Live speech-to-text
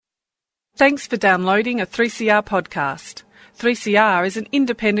Thanks for downloading a 3CR podcast. 3CR is an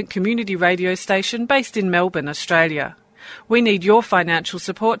independent community radio station based in Melbourne, Australia. We need your financial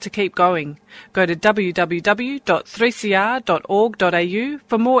support to keep going. Go to www.3cr.org.au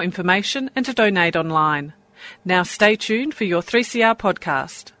for more information and to donate online. Now stay tuned for your 3CR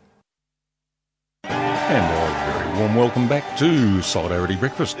podcast. And a very warm welcome back to Solidarity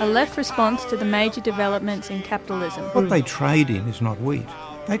Breakfast. A left response to the major developments in capitalism. What they trade in is not wheat.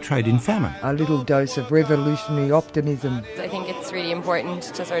 They trade in famine. A little dose of revolutionary optimism. I think it's really important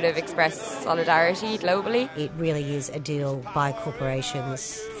to sort of express solidarity globally. It really is a deal by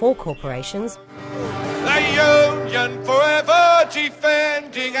corporations, for corporations. The union forever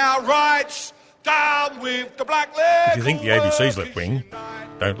defending our rights. Down with the black leg. If you think the ABC's left wing,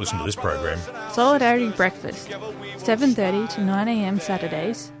 don't listen to this program. Solidarity Breakfast, 7:30 to 9am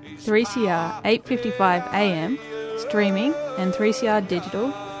Saturdays, 3CR 8:55am, streaming and 3CR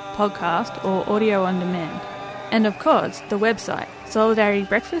digital, podcast or audio on demand. And of course, the website,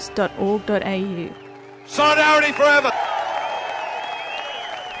 solidaritybreakfast.org.au. Solidarity forever.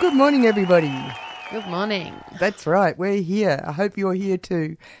 Good morning, everybody. Good morning. That's right, we're here. I hope you're here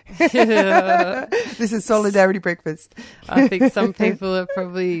too. This is Solidarity Breakfast. I think some people are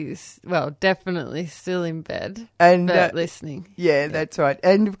probably, definitely still in bed and listening. Yeah, that's right.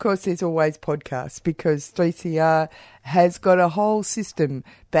 And of course, there's always podcasts because 3CR has got a whole system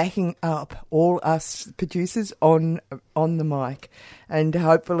backing up all us producers on the mic. And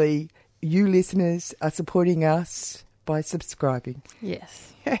hopefully you listeners are supporting us by subscribing. Yes.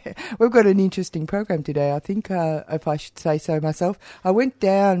 We've got an interesting program today, I think, if I should say so myself. I went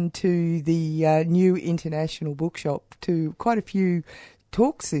down to the New International Bookshop to quite a few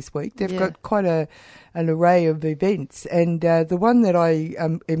talks this week. They've got quite an array of events. And the one that I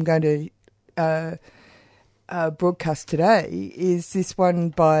am going to broadcast today is this one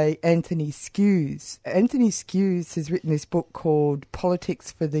by Anthony Skews. Anthony Skews has written this book called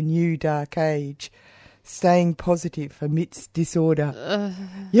Politics for the New Dark Age. Staying Positive Amidst Disorder.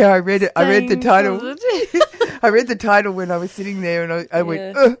 I read it. I read the title. I read the title when I was sitting there, and I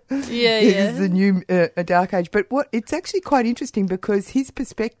went, "This is the new dark age." But it's actually quite interesting because his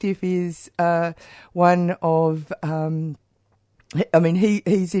perspective is one of.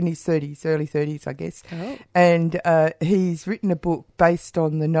 He's in his 30s, early 30s, I guess, and he's written a book based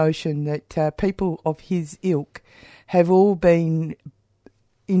on the notion that people of his ilk have all been.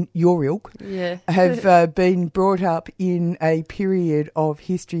 In your ilk, have been brought up in a period of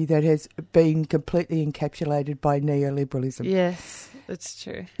history that has been completely encapsulated by neoliberalism. Yes, that's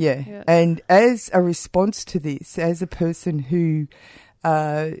true. Yeah. And as a response to this, as a person who,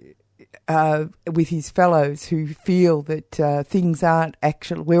 with his fellows who feel that things aren't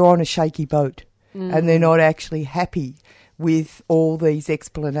actually, we're on a shaky boat and they're not actually happy with all these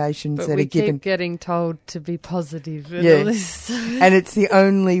explanations that are given. We keep getting told to be positive and all this. And it's the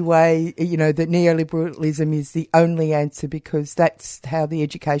only way, that neoliberalism is the only answer because that's how the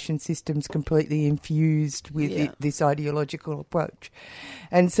education system's completely infused with this ideological approach.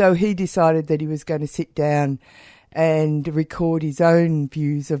 And so he decided that he was going to sit down and record his own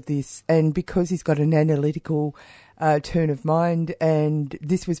views of this. And because he's got an analytical turn of mind, and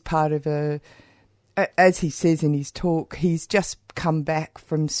this was part of as he says in his talk, he's just come back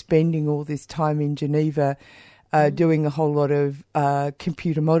from spending all this time in Geneva doing a whole lot of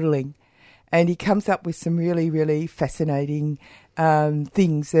computer modelling. And he comes up with some really, really fascinating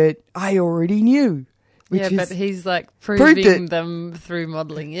things that I already knew. But he's proving them through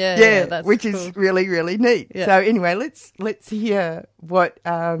modelling. Yeah, that's which cool. is really, really neat. Yeah. So anyway, let's hear what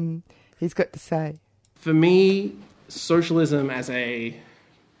he's got to say. For me, socialism as a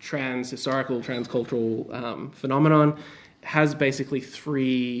transhistorical, transcultural phenomenon has basically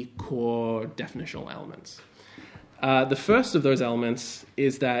three core definitional elements. The first of those elements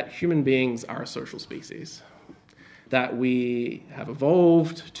is that human beings are a social species, that we have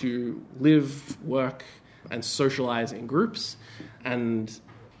evolved to live, work, and socialize in groups, and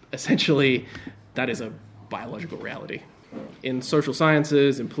essentially that is a biological reality. In social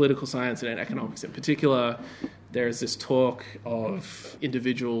sciences, in political science, and in economics in particular, there's this talk of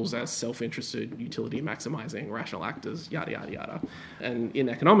individuals as self-interested, utility-maximizing, rational actors, yada, yada, yada. And in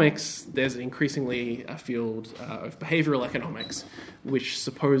economics, there's increasingly a field of behavioral economics, which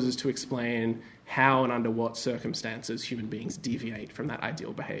supposes to explain how and under what circumstances human beings deviate from that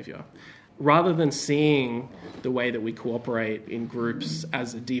ideal behavior. Rather than seeing the way that we cooperate in groups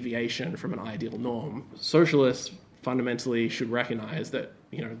as a deviation from an ideal norm, socialists fundamentally should recognize that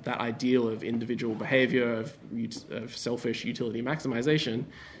that ideal of individual behavior, of selfish utility maximization,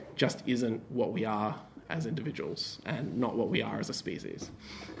 just isn't what we are as individuals and not what we are as a species.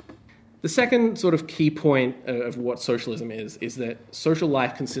 The second sort of key point of what socialism is that social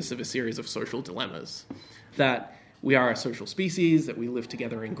life consists of a series of social dilemmas, that we are a social species, that we live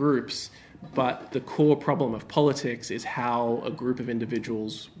together in groups, but the core problem of politics is how a group of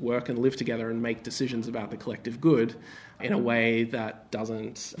individuals work and live together and make decisions about the collective good in a way that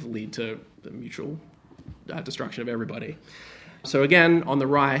doesn't lead to the mutual destruction of everybody. So again, on the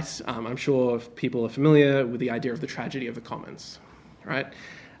right, I'm sure people are familiar with the idea of the tragedy of the commons, right?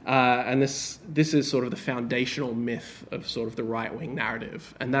 And this is sort of the foundational myth of sort of the right-wing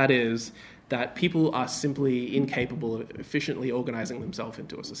narrative, and that is that people are simply incapable of efficiently organizing themselves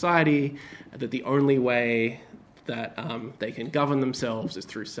into a society, that the only way that they can govern themselves is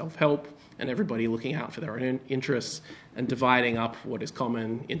through self-help and everybody looking out for their own interests and dividing up what is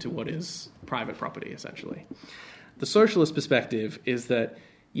common into what is private property, essentially. The socialist perspective is that,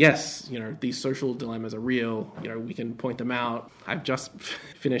 yes, these social dilemmas are real. We can point them out. I've just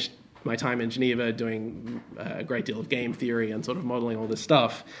finished my time in Geneva doing a great deal of game theory and sort of modeling all this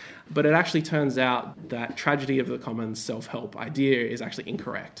stuff. But it actually turns out that tragedy of the commons self-help idea is actually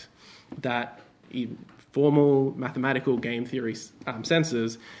incorrect. That formal mathematical game theory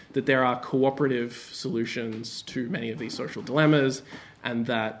senses that there are cooperative solutions to many of these social dilemmas, and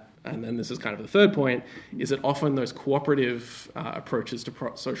then this is kind of the third point, is that often those cooperative approaches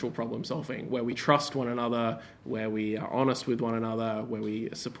to social problem solving, where we trust one another, where we are honest with one another, where we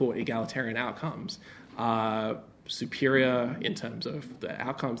support egalitarian outcomes, are superior in terms of the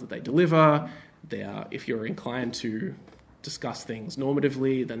outcomes that they deliver. They are, if you're inclined to discuss things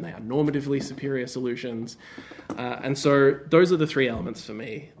normatively, then they are normatively superior solutions. And so those are the three elements for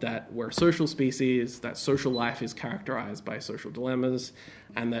me, that we're a social species, that social life is characterized by social dilemmas,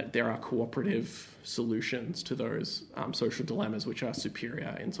 and that there are cooperative solutions to those social dilemmas which are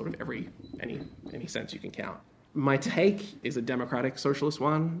superior in sort of any sense you can count. My take is a democratic socialist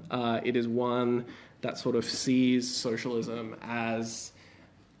one. It is one that sort of sees socialism as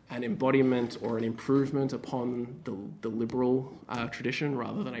an embodiment or an improvement upon the liberal tradition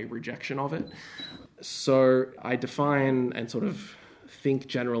rather than a rejection of it. So I define and sort of think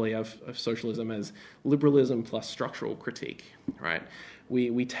generally of socialism as liberalism plus structural critique, right?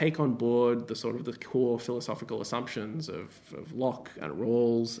 We take on board the sort of the core philosophical assumptions of Locke and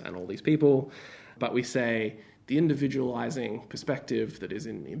Rawls and all these people, but we say the individualizing perspective that is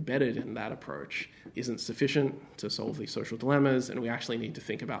embedded in that approach isn't sufficient to solve these social dilemmas, and we actually need to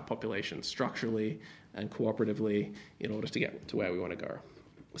think about populations structurally and cooperatively in order to get to where we want to go.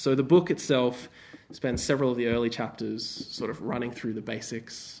 So the book itself spends several of the early chapters sort of running through the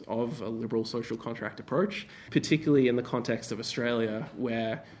basics of a liberal social contract approach, particularly in the context of Australia,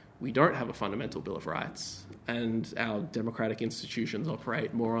 where we don't have a fundamental Bill of Rights, and our democratic institutions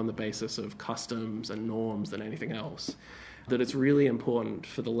operate more on the basis of customs and norms than anything else. That it's really important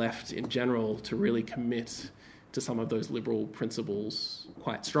for the left in general to really commit to some of those liberal principles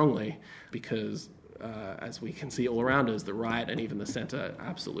quite strongly, because as we can see all around us, the right and even the centre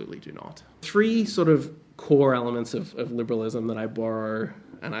absolutely do not. Three sort of core elements of liberalism that I borrow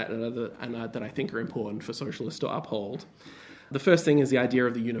and that I think are important for socialists to uphold. The first thing is the idea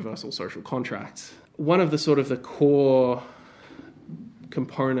of the universal social contract. One of the sort of the core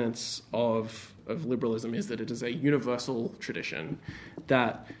components of liberalism is that it is a universal tradition,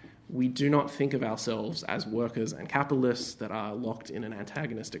 that we do not think of ourselves as workers and capitalists that are locked in an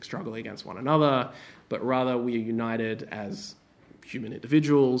antagonistic struggle against one another, but rather we are united as human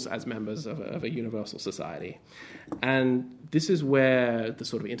individuals, as members of a universal society. And this is where the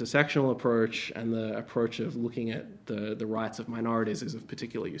sort of intersectional approach and the approach of looking at the rights of minorities is of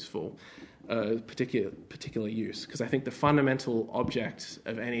particular use, because I think the fundamental object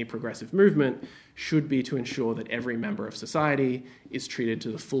of any progressive movement should be to ensure that every member of society is treated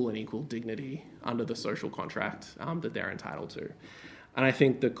to the full and equal dignity under the social contract that they're entitled to. And I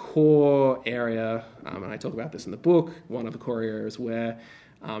think the core area, and I talk about this in the book, one of the core areas where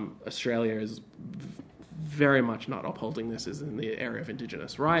Australia is very much not upholding this is in the area of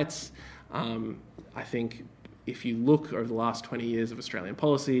Indigenous rights. I think if you look over the last 20 years of Australian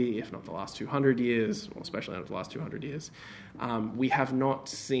policy, if not the last 200 years, or especially over the last 200 years, we have not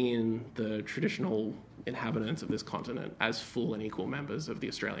seen the traditional inhabitants of this continent as full and equal members of the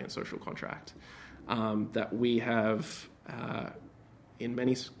Australian social contract. That we have, in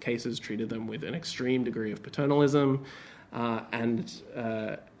many cases, treated them with an extreme degree of paternalism and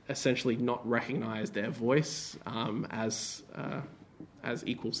essentially not recognised their voice as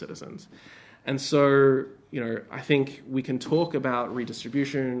equal citizens. And so I think we can talk about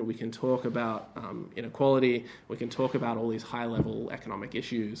redistribution, we can talk about inequality, we can talk about all these high-level economic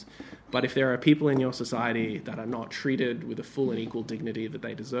issues, but if there are people in your society that are not treated with the full and equal dignity that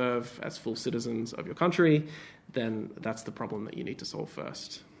they deserve as full citizens of your country, then that's the problem that you need to solve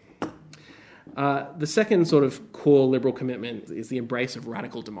first. The second sort of core liberal commitment is the embrace of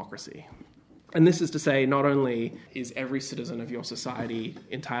radical democracy. And this is to say, not only is every citizen of your society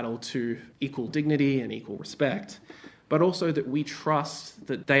entitled to equal dignity and equal respect, but also that we trust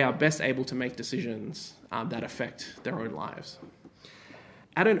that they are best able to make decisions that affect their own lives.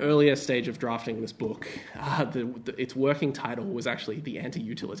 At an earlier stage of drafting this book, its working title was actually The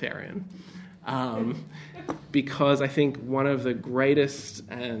Anti-Utilitarian, because I think one of the greatest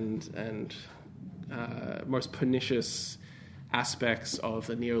and most pernicious aspects of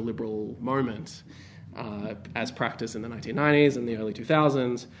the neoliberal moment as practiced in the 1990s and the early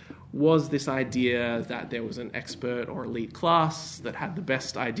 2000s was this idea that there was an expert or elite class that had the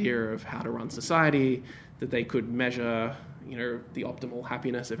best idea of how to run society, that they could measure, the optimal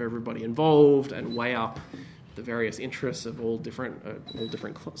happiness of everybody involved and weigh up the various interests of all different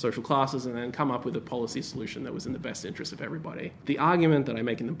social classes and then come up with a policy solution that was in the best interest of everybody. The argument that I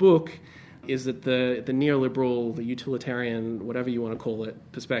make in the book is that the neoliberal, the utilitarian, whatever you want to call it,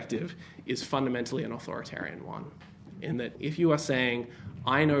 perspective is fundamentally an authoritarian one. In that if you are saying,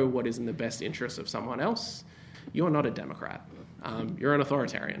 I know what is in the best interest of someone else, you're not a democrat. You're an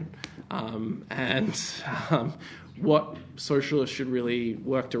authoritarian. What socialists should really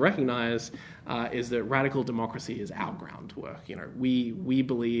work to recognize is that radical democracy is our groundwork. We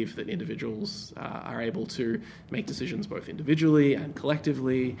believe that individuals are able to make decisions both individually and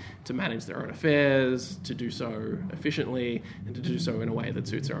collectively, to manage their own affairs, to do so efficiently, and to do so in a way that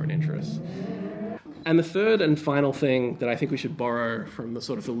suits their own interests. And the third and final thing that I think we should borrow from the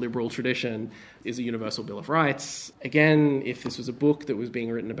sort of the liberal tradition is a universal Bill of Rights. Again, if this was a book that was being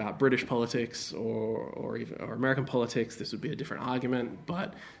written about British politics or American politics, this would be a different argument.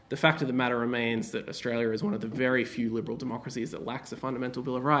 But the fact of the matter remains that Australia is one of the very few liberal democracies that lacks a fundamental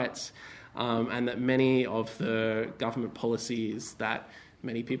Bill of Rights, and that many of the government policies that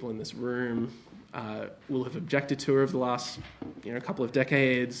many people in this room will have objected to over the last couple of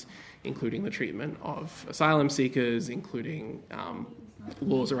decades, including the treatment of asylum seekers, including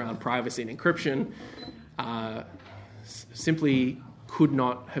laws around privacy and encryption, simply could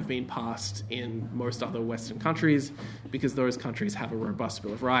not have been passed in most other Western countries because those countries have a robust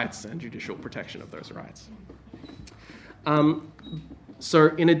Bill of Rights and judicial protection of those rights. So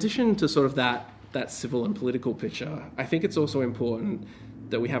in addition to sort of that civil and political picture, I think it's also important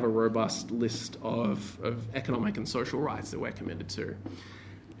that we have a robust list of economic and social rights that we're committed to.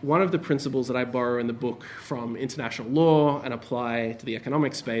 One of the principles that I borrow in the book from international law and apply to the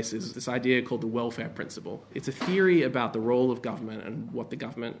economic space is this idea called the welfare principle. It's a theory about the role of government and what the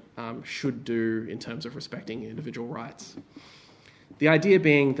government should do in terms of respecting individual rights. The idea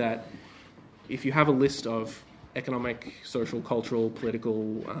being that if you have a list of economic, social, cultural,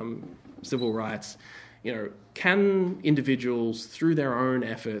 political, civil rights, can individuals, through their own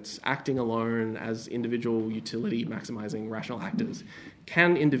efforts, acting alone as individual utility maximizing rational actors,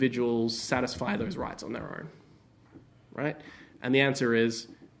 can individuals satisfy those rights on their own, right? And the answer is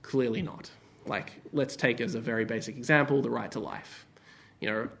clearly not. Let's take as a very basic example the right to life.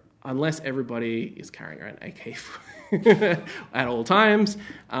 Unless everybody is carrying around AK at all times,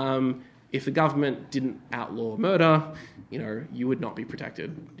 if the government didn't outlaw murder, you would not be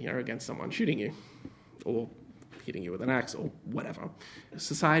protected, against someone shooting you or hitting you with an axe or whatever.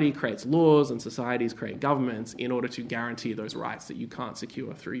 Society creates laws and societies create governments in order to guarantee those rights that you can't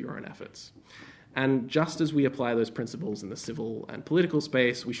secure through your own efforts. And just as we apply those principles in the civil and political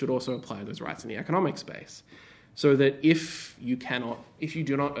space, we should also apply those rights in the economic space. So that if you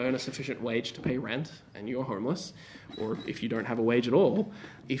do not earn a sufficient wage to pay rent and you're homeless, or if you don't have a wage at all,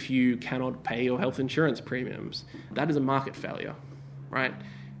 if you cannot pay your health insurance premiums, that is a market failure, right?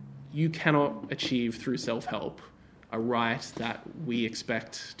 You cannot achieve through self-help a right that we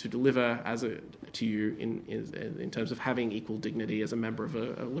expect to deliver to you in terms of having equal dignity as a member of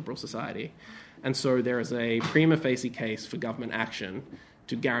a liberal society. And so there is a prima facie case for government action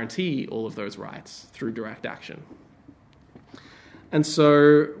to guarantee all of those rights through direct action. And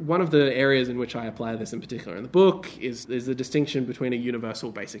so one of the areas in which I apply this in particular in the book is the distinction between a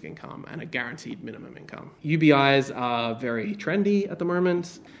universal basic income and a guaranteed minimum income. UBIs are very trendy at the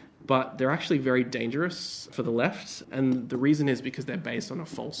moment, but they're actually very dangerous for the left. And the reason is because they're based on a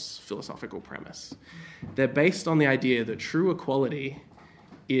false philosophical premise. They're based on the idea that true equality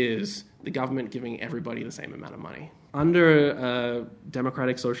is the government giving everybody the same amount of money. Under a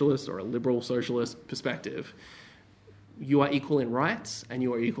democratic socialist or a liberal socialist perspective, you are equal in rights and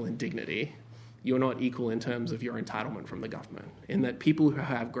you are equal in dignity. You're not equal in terms of your entitlement from the government, in that people who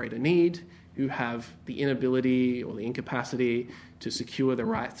have greater need, who have the inability or the incapacity to secure their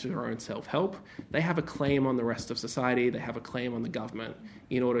rights through their own self-help, they have a claim on the rest of society, they have a claim on the government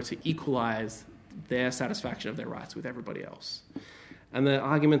in order to equalise their satisfaction of their rights with everybody else. And the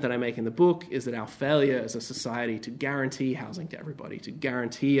argument that I make in the book is that our failure as a society to guarantee housing to everybody, to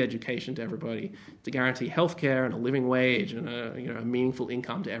guarantee education to everybody, to guarantee healthcare and a living wage and a meaningful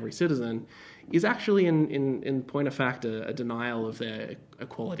income to every citizen is actually, in point of fact, a denial of their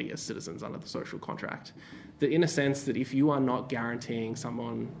equality as citizens under the social contract. That in a sense that if you are not guaranteeing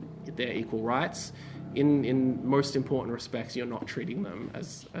someone their equal rights, in most important respects, you're not treating them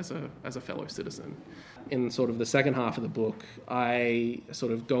as a fellow citizen. In sort of the second half of the book, I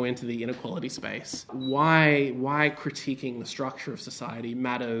sort of go into the inequality space. Why critiquing the structure of society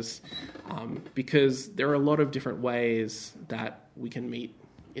matters, because there are a lot of different ways that we can meet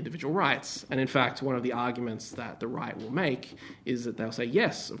individual rights. And in fact, one of the arguments that the right will make is that they'll say,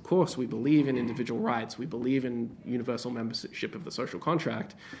 yes, of course, we believe in individual rights, we believe in universal membership of the social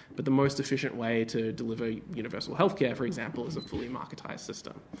contract, but the most efficient way to deliver universal healthcare, for example, is a fully marketized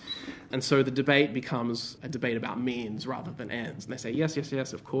system. And so the debate becomes a debate about means rather than ends. And they say, yes,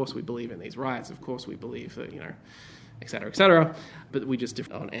 of course we believe in these rights, of course we believe that, et cetera, but we just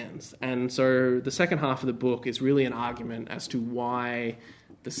differ on ends. And so the second half of the book is really an argument as to why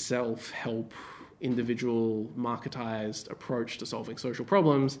the self-help, individual, marketized approach to solving social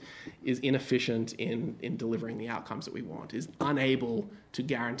problems is inefficient in delivering the outcomes that we want, is unable to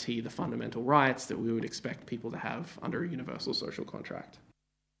guarantee the fundamental rights that we would expect people to have under a universal social contract.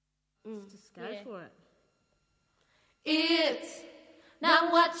 Just go for it. It's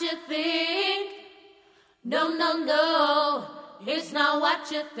not what you think. No, it's not what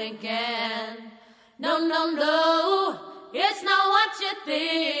you're thinking. No, it's not what you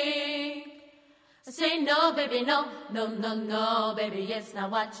think. I say no, baby, no, baby, it's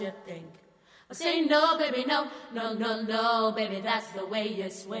not what you think. I say no, baby, no, baby, that's the way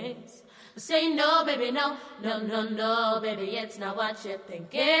it swings. I say no, baby, no, baby, it's not what you're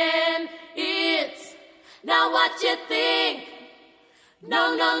thinking. It's not what you think.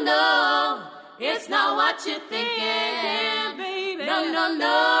 No, it's not what you're thinking, baby. No,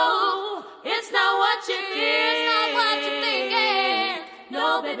 it's not what you think. It's not what you're thinking.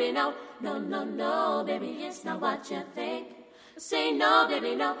 No, baby, no, baby, it's not what you think. Say no,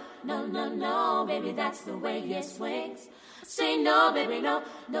 baby, no, baby, that's the way it swings. Say no, baby, no,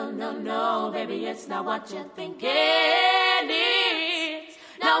 baby, it's not what you're thinking. It's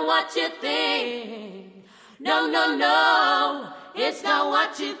not what you think. No, it's not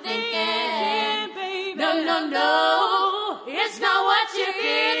what you're thinking, baby. No, it's not what you think.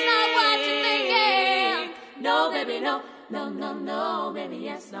 It's not what you're thinking. No, baby, no, baby,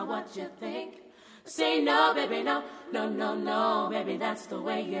 it's not what you think. Say no, baby, no, baby, that's the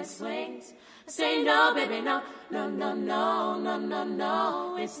way it swings. Say no, baby, no,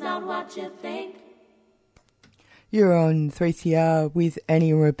 it's not what you think. You're on 3CR with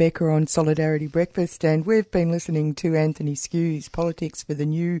Annie and Rebecca on Solidarity Breakfast, and we've been listening to Anthony Skew's Politics for the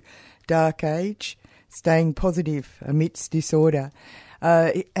New Dark Age, Staying Positive Amidst Disorder.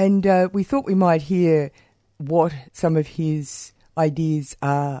 And we thought we might hear what some of his ideas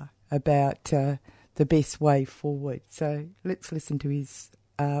are about the best way forward. So let's listen to his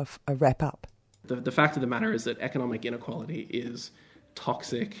a wrap-up. The fact of the matter is that economic inequality is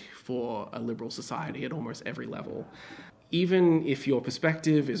toxic for a liberal society at almost every level. Even if your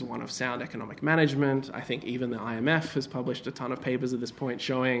perspective is one of sound economic management, I think even the IMF has published a ton of papers at this point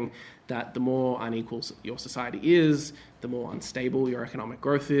showing that the more unequal your society is, the more unstable your economic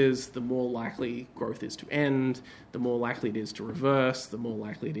growth is, the more likely growth is to end, the more likely it is to reverse, the more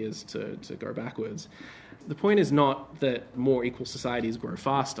likely it is to go backwards. The point is not that more equal societies grow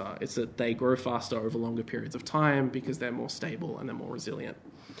faster, it's that they grow faster over longer periods of time because they're more stable and they're more resilient.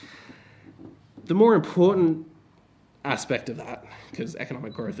 The more important aspect of that, because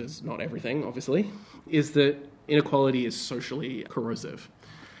economic growth is not everything, obviously, is that inequality is socially corrosive.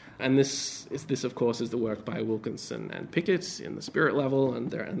 And this, of course, is the work by Wilkinson and Pickett in The Spirit Level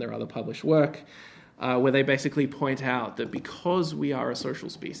and their other published work, where they basically point out that because we are a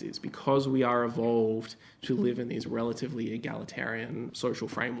social species, because we are evolved to live in these relatively egalitarian social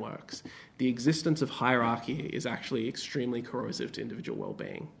frameworks, the existence of hierarchy is actually extremely corrosive to individual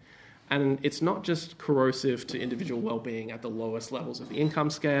well-being. And it's not just corrosive to individual well-being at the lowest levels of the income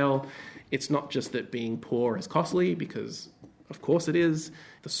scale. It's not just that being poor is costly, because of course it is.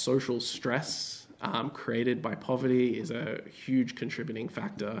 The social stress created by poverty is a huge contributing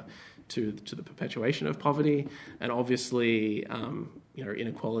factor to the perpetuation of poverty, and obviously,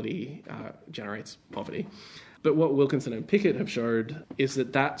 inequality generates poverty. But what Wilkinson and Pickett have showed is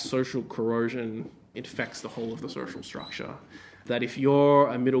that social corrosion infects the whole of the social structure. That if you're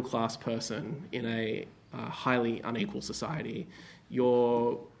a middle-class person in a highly unequal society,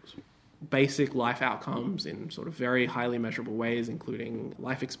 your basic life outcomes in sort of very highly measurable ways, including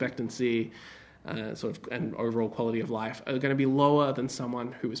life expectancy, and overall quality of life, are going to be lower than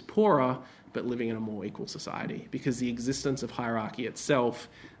someone who is poorer but living in a more equal society, because the existence of hierarchy itself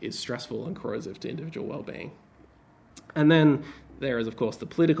is stressful and corrosive to individual well-being. And then there is, of course, the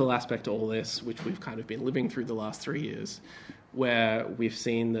political aspect to all this, which we've kind of been living through the last 3 years, where we've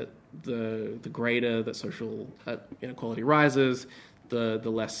seen that the greater that social inequality rises, the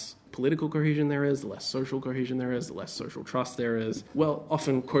less political cohesion there is, the less social cohesion there is, the less social trust there is. Well,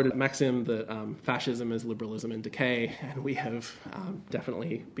 often quoted maxim that fascism is liberalism in decay, and we have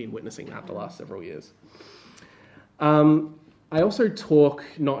definitely been witnessing that the last several years. I also talk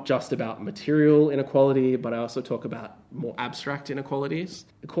not just about material inequality, but I also talk about more abstract inequalities.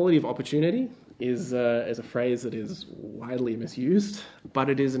 Equality of opportunity is a phrase that is widely misused, but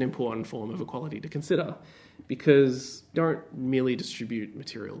it is an important form of equality to consider, because we don't merely distribute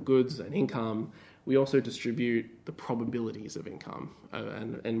material goods and income, we also distribute the probabilities of income.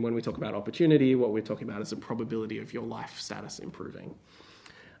 And when we talk about opportunity, what we're talking about is the probability of your life status improving.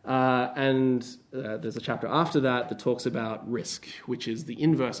 There's a chapter after that talks about risk, which is the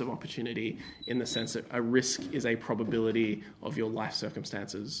inverse of opportunity, in the sense that a risk is a probability of your life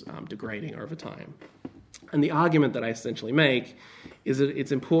circumstances degrading over time. And the argument that I essentially make is that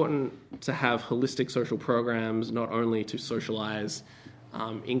it's important to have holistic social programs, not only to socialize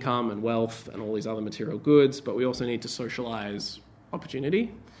income and wealth and all these other material goods, but we also need to socialize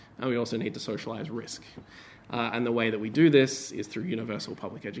opportunity, and we also need to socialize risk. And the way that we do this is through universal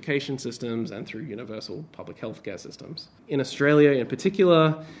public education systems and through universal public healthcare systems. In Australia in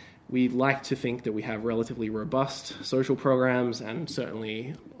particular, we like to think that we have relatively robust social programs, and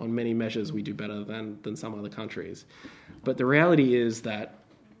certainly on many measures we do better than some other countries. But the reality is that,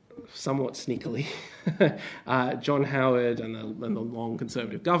 somewhat sneakily, John Howard and the long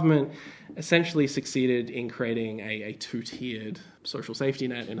Conservative government essentially succeeded in creating a two-tiered social safety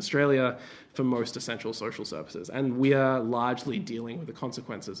net in Australia for most essential social services. And we are largely dealing with the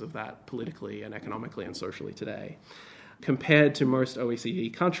consequences of that politically and economically and socially today. Compared to most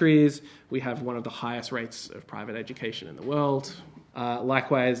OECD countries, we have one of the highest rates of private education in the world.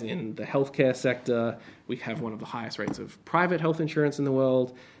 Likewise, in the healthcare sector, we have one of the highest rates of private health insurance in the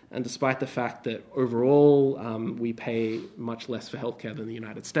world. And despite the fact that overall we pay much less for healthcare than the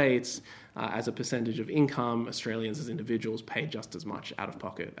United States, as a percentage of income, Australians as individuals pay just as much out of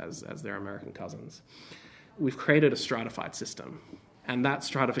pocket as their American cousins. We've created a stratified system, and that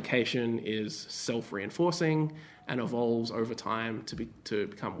stratification is self-reinforcing and evolves over time to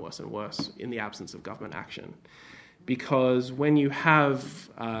become worse and worse in the absence of government action. Because when you have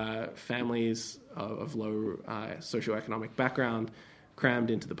families of low socioeconomic background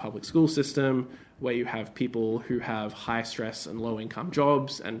crammed into the public school system, where you have people who have high stress and low income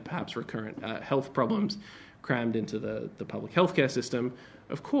jobs and perhaps recurrent health problems crammed into the public healthcare system,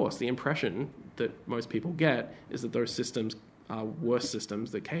 of course the impression that most people get is that those systems are worse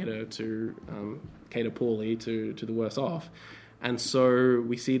systems that cater poorly to the worse off. And so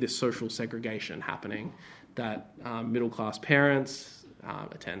we see this social segregation happening, that middle class parents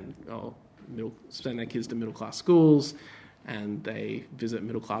send their kids to middle class schools, and they visit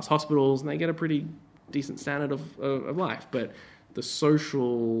middle-class hospitals, and they get a pretty decent standard of life. But the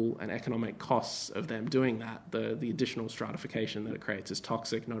social and economic costs of them doing that, the additional stratification that it creates, is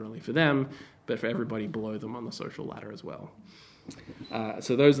toxic not only for them, but for everybody below them on the social ladder as well.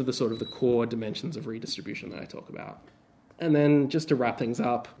 So those are the core dimensions of redistribution that I talk about. And then just to wrap things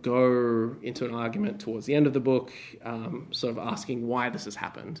up, go into an argument towards the end of the book, sort of asking why this has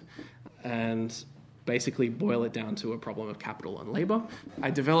happened. And basically boil it down to a problem of capital and labour.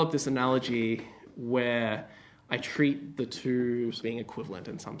 I developed this analogy where I treat the two as being equivalent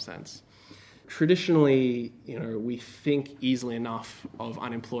in some sense. Traditionally, we think easily enough of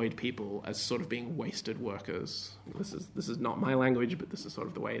unemployed people as sort of being wasted workers. This is not my language, but this is sort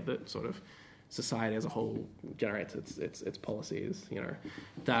of the way that sort of society as a whole generates its policies,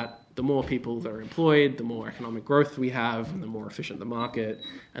 that the more people that are employed, the more economic growth we have, and the more efficient the market,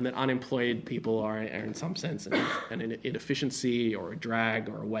 and that unemployed people are in some sense an inefficiency or a drag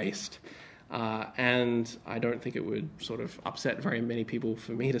or a waste. And I don't think it would sort of upset very many people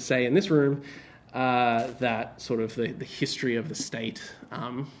for me to say in this room that sort of the history of the state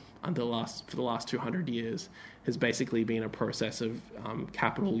for the last 200 years has basically been a process of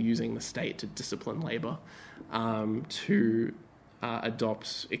capital using the state to discipline labour, to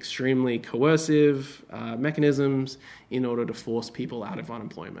adopt extremely coercive mechanisms in order to force people out of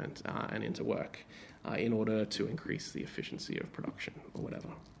unemployment and into work, in order to increase the efficiency of production or whatever.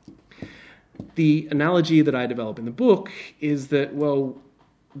 The analogy that I develop in the book is that, well,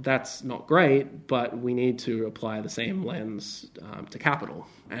 that's not great, but we need to apply the same lens to capital.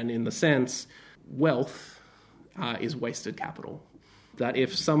 And in the sense, wealth is wasted capital. That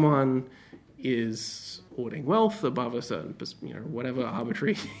if someone is hoarding wealth above a certain, whatever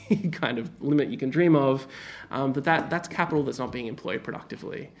arbitrary kind of limit you can dream of, that's capital that's not being employed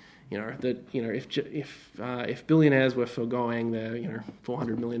productively. If billionaires were foregoing their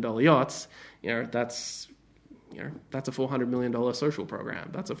 $400 million yachts, that's a $400 million social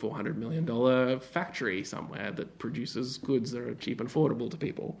program. That's a $400 million factory somewhere that produces goods that are cheap and affordable to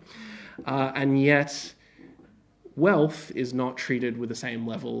people. And yet, wealth is not treated with the same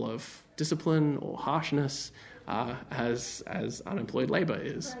level of discipline or harshness as unemployed labour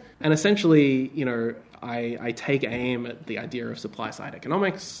is. And essentially, I take aim at the idea of supply-side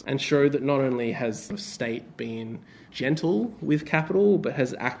economics and show that not only has the state been gentle with capital, but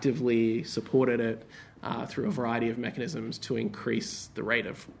has actively supported it through a variety of mechanisms to increase the rate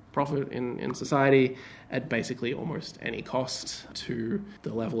of profit in society at basically almost any cost to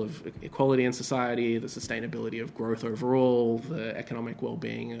the level of equality in society, the sustainability of growth overall, the economic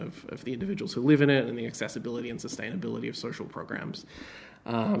well-being of the individuals who live in it, and the accessibility and sustainability of social programs.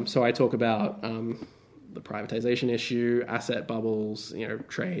 So I talk about the privatization issue, asset bubbles,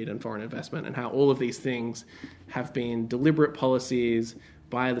 trade and foreign investment, and how all of these things have been deliberate policies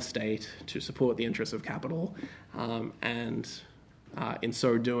by the state to support the interests of capital, and in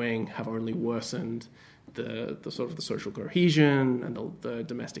so doing have only worsened the sort of the social cohesion and the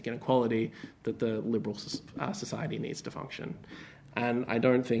domestic inequality that the liberal society needs to function. And I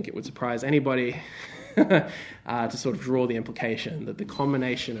don't think it would surprise anybody to sort of draw the implication that the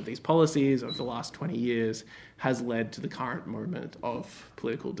combination of these policies over the last 20 years has led to the current moment of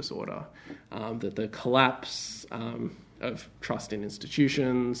political disorder, that the collapse of trust in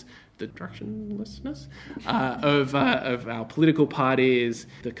institutions, the directionlessness of our political parties,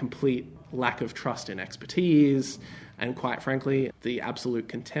 the complete lack of trust in expertise, and quite frankly, the absolute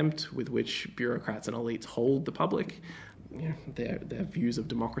contempt with which bureaucrats and elites hold the public. Their views of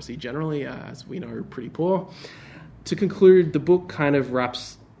democracy generally are, as we know, pretty poor. To conclude, the book kind of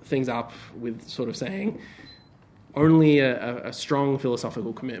wraps things up with sort of saying only a strong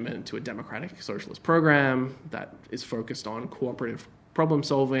philosophical commitment to a democratic socialist program that is focused on cooperative problem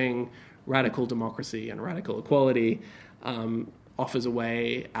solving, radical democracy and radical equality offers a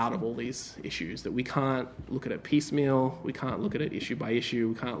way out of all these issues, that we can't look at it piecemeal, we can't look at it issue by issue,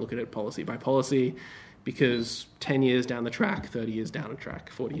 we can't look at it policy by policy, because 10 years down the track, 30 years down the track,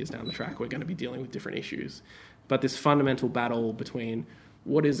 40 years down the track, we're going to be dealing with different issues. But this fundamental battle between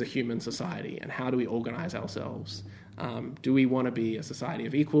what is a human society and how do we organize ourselves? Do we want to be a society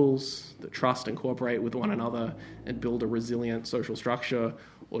of equals that trust and cooperate with one another and build a resilient social structure,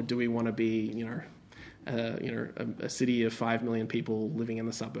 or do we want to be, a city of 5 million people living in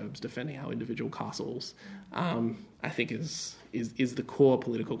the suburbs defending our individual castles? I think is the core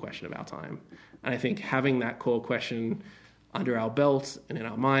political question of our time. And I think having that core question under our belt and in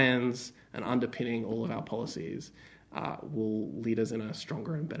our minds and underpinning all of our policies will lead us in a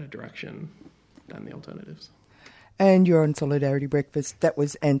stronger and better direction than the alternatives. And you're on Solidarity Breakfast. That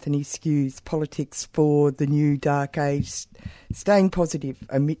was Anthony Skew's Politics for the New Dark Age, staying positive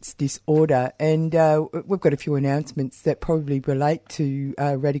amidst disorder. And we've got a few announcements that probably relate to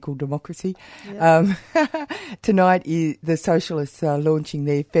radical democracy. Yeah. Tonight, the Socialists are launching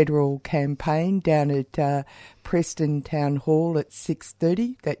their federal campaign down at Preston Town Hall at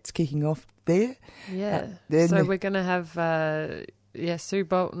 6:30. That's kicking off there. Yeah. So we're going to have Sue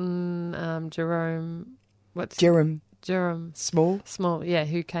Bolton, Jerome... Jerome Small, yeah,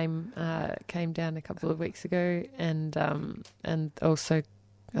 who came down a couple of weeks ago, and also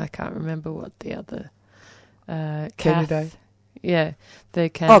I can't remember what the other candidate. Yeah, the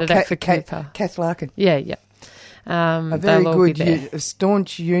candidate for Cooper, Kath Larkin. Yeah. A very good,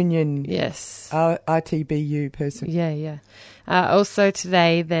 staunch union. Yes, RTBU person. Yeah. Also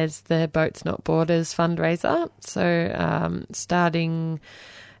today, there's the Boats Not Borders fundraiser. So starting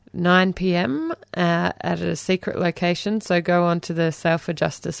 9 p.m. At a secret location. So go onto the Sail for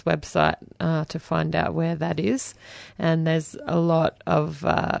Justice website to find out where that is. And there's a lot of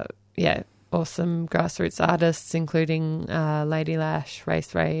awesome grassroots artists, including Lady Lash,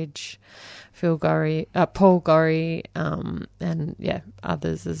 Race Rage, Paul Gorrie, and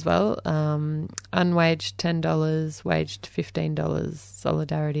others as well. Unwaged $10, waged $15,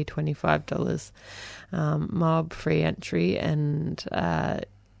 Solidarity $25, mob free entry, and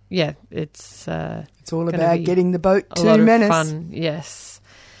it's all about getting the boat to Manus. Manus. Fun, yes.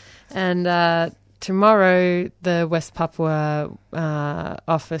 And tomorrow, the West Papua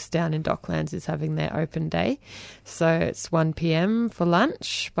office down in Docklands is having their open day. So it's 1 p.m. for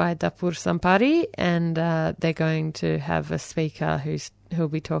lunch by Dapur Sampari, and they're going to have a speaker who'll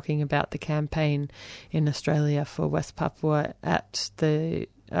be talking about the campaign in Australia for West Papua at the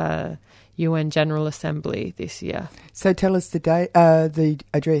UN General Assembly this year. So tell us the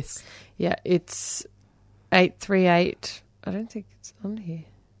address. Yeah, it's 838. I don't think it's on here.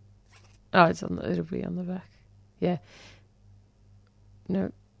 Oh, it'll be on the back. Yeah.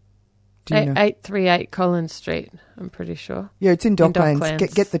 No. 838 Collins Street, I'm pretty sure. Yeah, it's in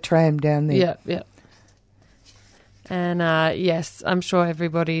Docklands. Get the tram down there. Yeah. And yes, I'm sure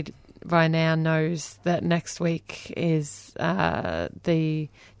everybody by now knows that next week is the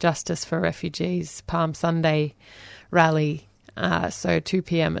Justice for Refugees Palm Sunday rally. So 2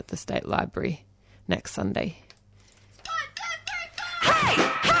 p.m. at the State Library next Sunday. Hey,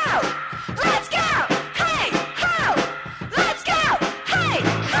 ho! Let's go! Hey, ho! Let's go! Hey,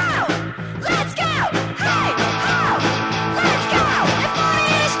 ho! Let's go! Hey, ho! Let's go! They're forming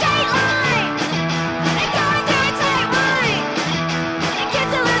in a straight line. They're going through a tight line. The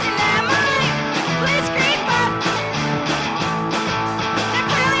kids are losing their mind. Blitzkrieg up. They're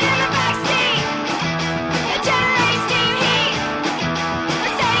clearly in the backseat. They're generating steam heat.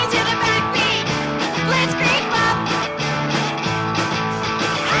 They're setting to the backbeat. Blitzkrieg up.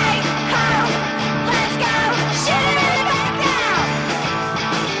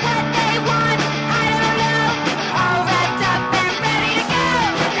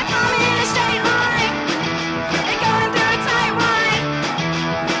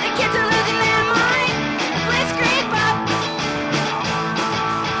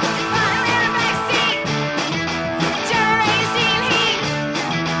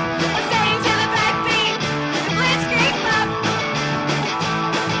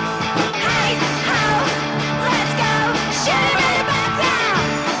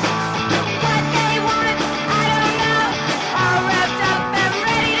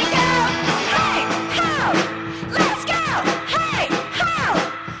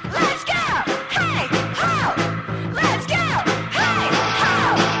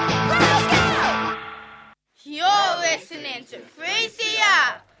 To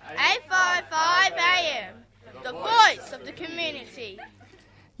 3CR 855 AM, the voice of the community.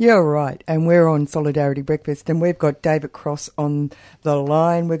 Yeah, right. And we're on Solidarity Breakfast, and we've got David Cross on the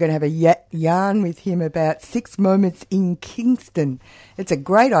line. We're going to have a yarn with him about 6 Moments in Kingston. It's a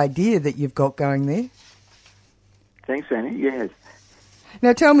great idea that you've got going there. Thanks, Annie. Yes.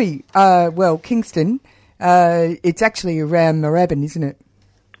 Now tell me, Kingston, it's actually around Moorabbin, isn't it?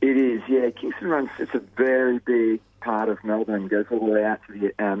 It is, yeah. Kingston it's a very big part of Melbourne, goes all the way out to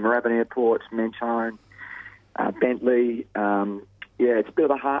the Moorabbin Airport, Mentone, Bentley. It's a bit of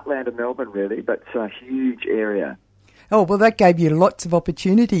the heartland of Melbourne, really, but it's a huge area. Oh, well, that gave you lots of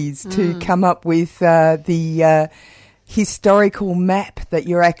opportunities to come up with the historical map that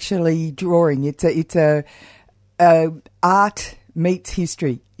you're actually drawing. It's a art meets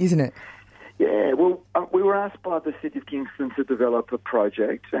history, isn't it? Yeah, well, we were asked by the City of Kingston to develop a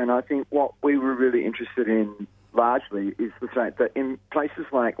project, and I think what we were really interested in largely is the fact that in places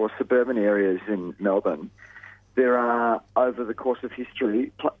like, or suburban areas in Melbourne, there are, over the course of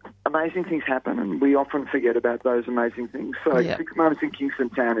history, amazing things happen, and we often forget about those amazing things. So 6 Moments in Kingston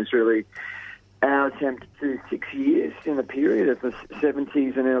Town is really our attempt to 6 years in the period of the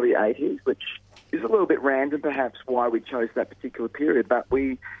 70s and early 80s, which is a little bit random perhaps why we chose that particular period, but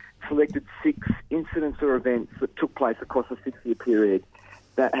we selected 6 incidents or events that took place across a 6-year period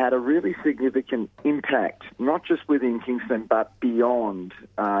that had a really significant impact, not just within Kingston, but beyond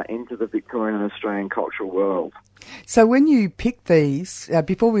into the Victorian and Australian cultural world. So when you pick these,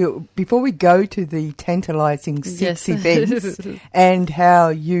 before we go to the tantalising 6 events and how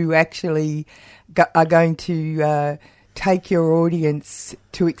you actually are going to take your audience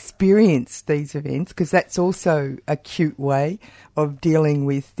to experience these events, because that's also a cute way of dealing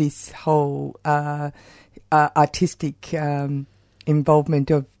with this whole artistic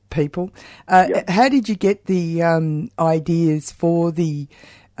involvement of people. How did you get the ideas for the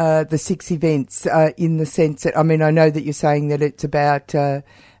 6 events in the sense that, I mean, I know that you're saying that it's about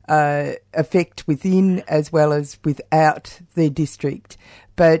effect within as well as without their district.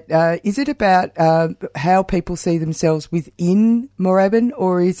 But is it about how people see themselves within Moorabbin,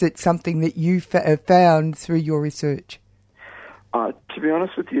 or is it something that you found through your research? To be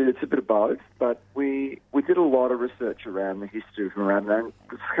honest with you, it's a bit of both, but we did a lot of research around the history of Moorabbin, and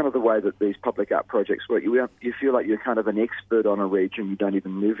it's kind of the way that these public art projects work. You feel like you're kind of an expert on a region you don't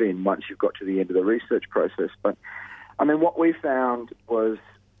even live in once you've got to the end of the research process. But, I mean, what we found was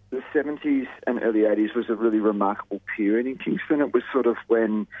the 70s and early 80s was a really remarkable period in Kingston. It was sort of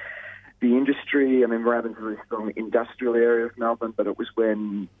when the industry, I mean, Moorabbin's a really strong industrial area of Melbourne, but it was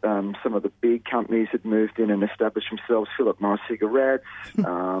when some of the big companies had moved in and established themselves, Philip Morris Cigarettes,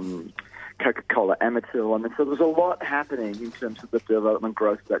 Coca-Cola Amatil. I mean, so there was a lot happening in terms of the development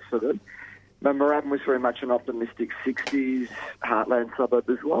growth of that suburb. But Moorabbin was very much an optimistic 60s heartland suburb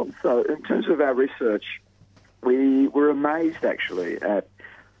as well. So in terms of our research, we were amazed, actually,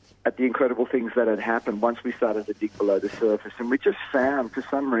 at the incredible things that had happened once we started to dig below the surface. And we just found, for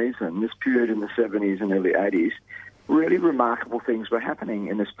some reason, this period in the 70s and early 80s, really remarkable things were happening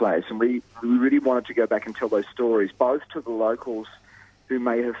in this place. And we really wanted to go back and tell those stories, both to the locals who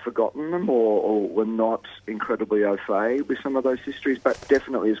may have forgotten them or were not incredibly au fait with some of those histories, but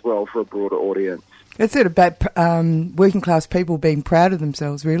definitely as well for a broader audience. It's sort of about working class people being proud of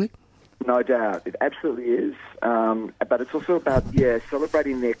themselves, really. No doubt. It absolutely is. But it's also about,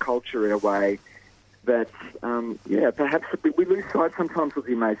 celebrating their culture in a way that, perhaps we lose sight sometimes of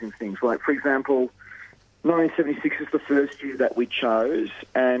the amazing things. Like, for example, 1976 is the first year that we chose,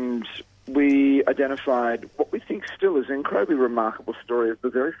 and we identified what we think still is an incredibly remarkable story of the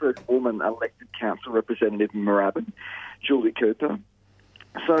very first woman elected council representative in Moorabbin, Julie Cooper.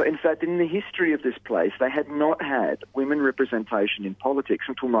 So, in fact, in the history of this place, they had not had women representation in politics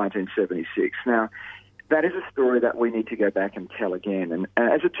until 1976. Now, that is a story that we need to go back and tell again. And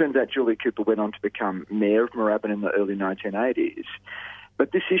as it turns out, Julie Cooper went on to become mayor of Moorabbin in the early 1980s.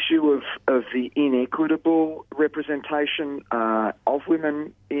 But this issue of the inequitable representation of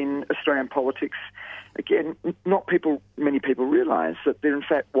women in Australian politics, again, many people realise that there in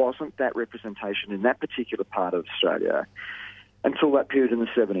fact wasn't that representation in that particular part of Australia until that period in the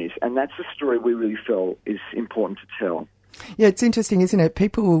 70s. And that's a story we really felt is important to tell. Yeah, it's interesting, isn't it?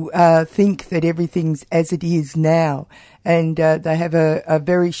 People think that everything's as it is now, and they have a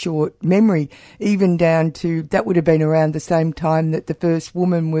very short memory, even down to that would have been around the same time that the first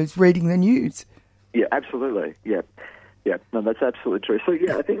woman was reading the news. Yeah, absolutely. Yeah. No, that's absolutely true. So,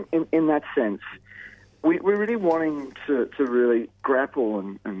 yeah, I think in that sense, we're really wanting to really grapple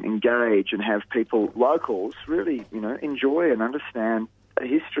and engage and have people, locals, really, enjoy and understand a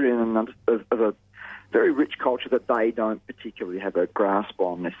history of a very rich culture that they don't particularly have a grasp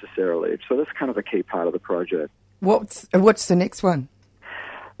on necessarily. So that's kind of a key part of the project. What's the next one?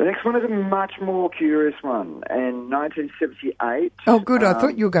 The next one is a much more curious one. In 1978... Oh, good. I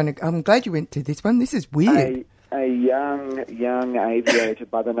thought you were going to... I'm glad you went to this one. This is weird. A young aviator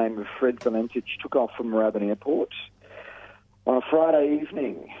by the name of Fred Valentich took off from Moorabbin Airport on a Friday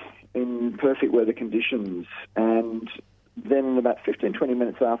evening in perfect weather conditions. And then about 15-20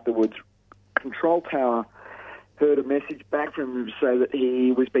 minutes afterwards, Control Tower heard a message back from him to say that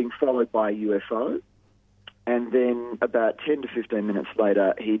he was being followed by a UFO. And then about 10 to 15 minutes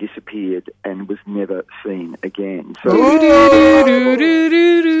later, he disappeared and was never seen again. So,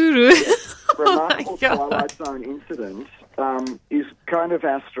 remarkable Twilight Zone incident is kind of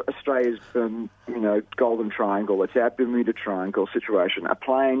Australia's, Golden Triangle. It's our Bermuda Triangle situation. A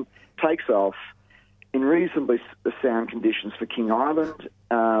plane takes off in reasonably sound conditions for King Island,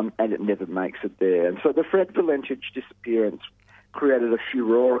 and it never makes it there. And so the Fred Valentich disappearance created a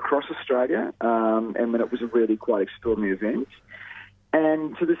furore across Australia, and it was a really quite extraordinary event.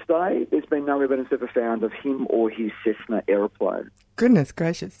 And to this day, there's been no evidence ever found of him or his Cessna aeroplane. Goodness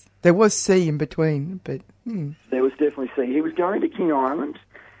gracious. There was sea in between, but... There was definitely sea. He was going to King Island.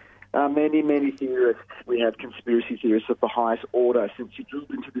 Many theorists, we have conspiracy theorists of the highest order. Since you drilled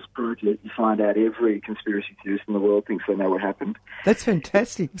into this project, you find out every conspiracy theorist in the world thinks they know what happened. That's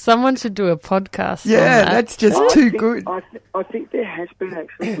fantastic. Someone should do a podcast on that. That's just too good. I think there has been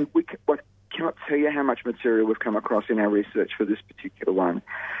actually. I cannot tell you how much material we've come across in our research for this particular one.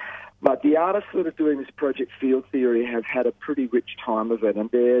 But the artists that are doing this project, Field Theory, have had a pretty rich time of it,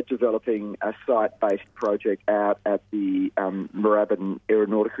 and they're developing a site-based project out at the Moorabbin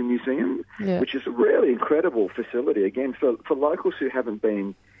Aeronautical Museum, which is a really incredible facility. Again, for locals who haven't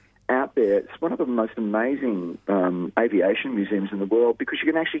been out there, it's one of the most amazing aviation museums in the world because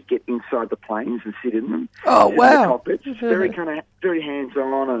you can actually get inside the planes and sit in them. Oh, wow. It's very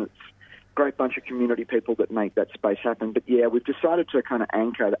hands-on, and it's great bunch of community people that make that space happen. But yeah, we've decided to kind of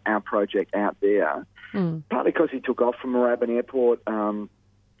anchor our project out there, partly because he took off from Moorabbin Airport.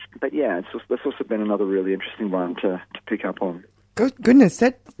 But yeah, that's also been another really interesting one to pick up on. Goodness,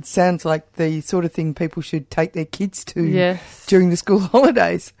 that sounds like the sort of thing people should take their kids to during the school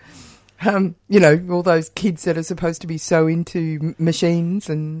holidays. All those kids that are supposed to be so into machines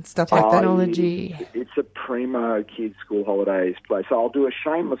and stuff like that. Technology. It's a primo kids' school holidays place. So I'll do a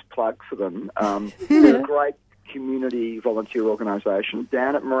shameless plug for them. They're a great community volunteer organisation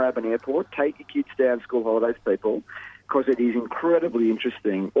down at Moorabbin Airport. Take your kids down school holidays, people, because it is incredibly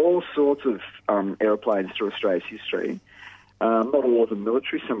interesting. All sorts of aeroplanes through Australia's history. Not all of them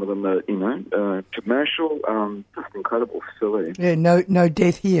military, some of them are, commercial. Just incredible facility. Yeah, no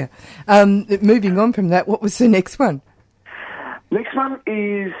death here. Moving on from that, what was the next one? Next one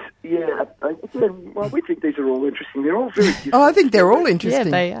is, we think these are all interesting. They're all very different. Oh, I think they're all interesting.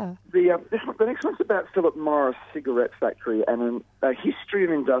 Yeah, they are. The next one's about Philip Morris Cigarette Factory and a history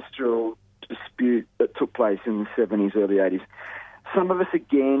of industrial dispute that took place in the 70s, early 80s. Some of us,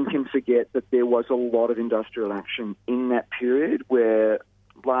 again, can forget that there was a lot of industrial action in that period where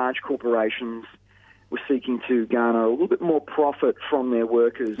large corporations were seeking to garner a little bit more profit from their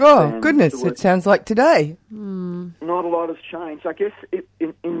workers. Oh, goodness, it sounds like today. Not a lot has changed. I guess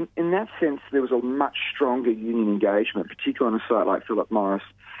in that sense, there was a much stronger union engagement, particularly on a site like Philip Morris.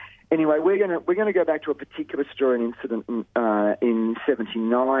 Anyway, we're going to go back to a particular story and incident in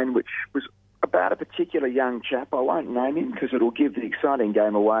 79, which was about a particular young chap. I won't name him because it'll give the exciting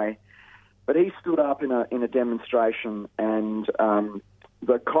game away. But he stood up in a demonstration, and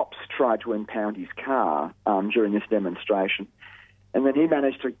the cops tried to impound his car during this demonstration. And then he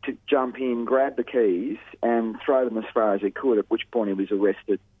managed to jump in, grab the keys, and throw them as far as he could, at which point he was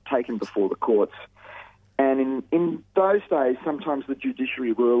arrested, taken before the courts. And in those days, sometimes the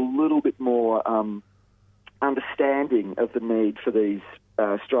judiciary were a little bit more understanding of the need for these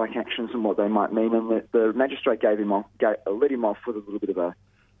strike actions and what they might mean, and the magistrate let him off with a little bit of a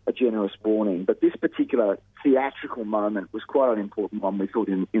generous warning. But this particular theatrical moment was quite an important one, we thought,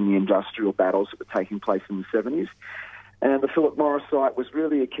 in the industrial battles that were taking place in the 70s. And the Philip Morris site was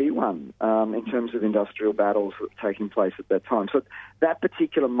really a key one in terms of industrial battles that were taking place at that time. So that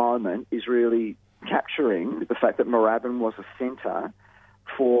particular moment is really capturing the fact that Moorabbin was a centre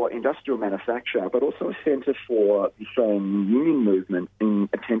for industrial manufacture, but also a centre for the Australian union movement in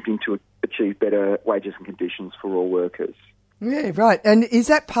attempting to achieve better wages and conditions for all workers. Yeah, right. And is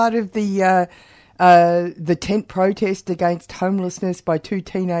that part of the tent protest against homelessness by two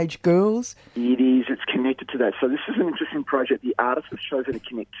teenage girls? It is. It's connected to that. So this is an interesting project. The artists have chosen to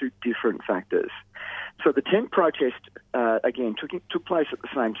connect two different factors. So the tent protest, again, took place at the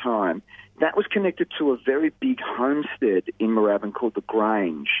same time. That was connected to a very big homestead in Moorabbin called the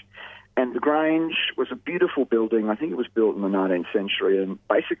Grange. And the Grange was a beautiful building. I think it was built in the 19th century. And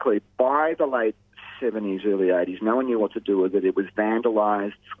basically, by the late 70s, early 80s, no one knew what to do with it. It was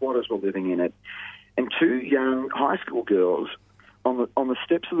vandalised. Squatters were living in it. And two young high school girls on the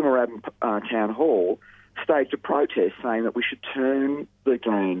steps of the Moorabbin Town Hall staged a protest saying that we should turn the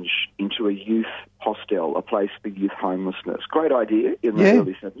Grange into a youth hostel, a place for youth homelessness. Great idea in the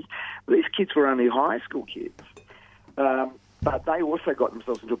early 70s. These kids were only high school kids. But they also got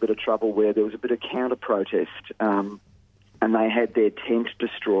themselves into a bit of trouble where there was a bit of counter-protest and they had their tent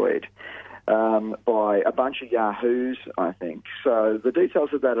destroyed by a bunch of yahoos, I think. So the details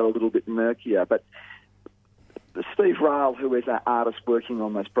of that are a little bit murkier, but Steve Ryle, who is our artist working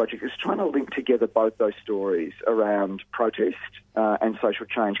on this project, is trying to link together both those stories around protest and social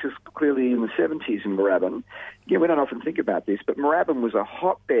change, because clearly in the 70s in Moorabbin, we don't often think about this, but Moorabbin was a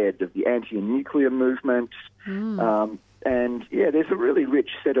hotbed of the anti-nuclear movement, and there's a really rich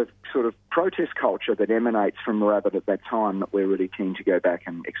set of sort of protest culture that emanates from Moorabbin at that time that we're really keen to go back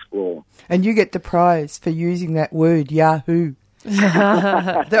and explore. And you get the prize for using that word, Yahoo.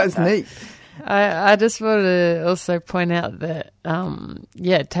 That was neat. I just want to also point out that,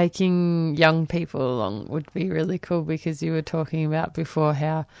 taking young people along would be really cool, because you were talking about before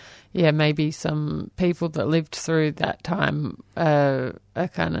how, maybe some people that lived through that time kind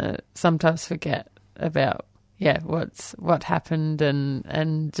of sometimes forget about, what happened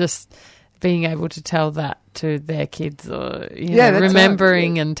and just being able to tell that to their kids, or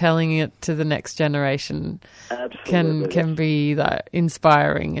remembering and telling it to the next generation can be like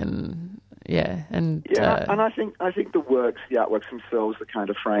inspiring and. And I think the artworks themselves are kind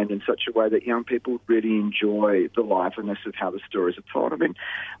of framed in such a way that young people really enjoy the liveliness of how the stories are told. I mean,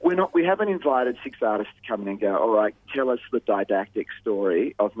 we haven't invited 6 artists to come in and go, all right, tell us the didactic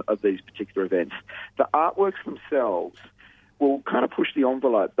story of these particular events. The artworks themselves will kind of push the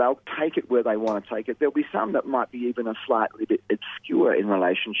envelope. They'll take it where they want to take it. There'll be some that might be even a slightly bit obscure in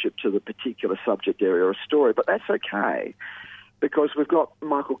relationship to the particular subject area or story, but that's okay, because we've got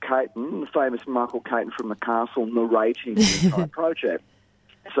Michael Caton, the famous Michael Caton from The Castle, narrating the entire project.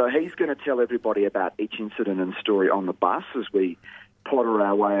 So he's going to tell everybody about each incident and story on the bus as we potter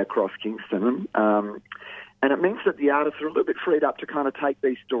our way across Kingston. And it means that the artists are a little bit freed up to kind of take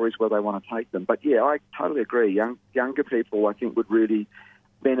these stories where they want to take them. But yeah, I totally agree. Younger people, I think, would really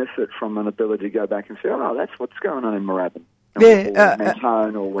benefit from an ability to go back and say, oh, that's what's going on in Moorabbin. Yeah, or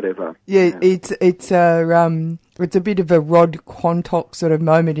Mentone or whatever. Yeah, it's a bit of a Rod Quantock sort of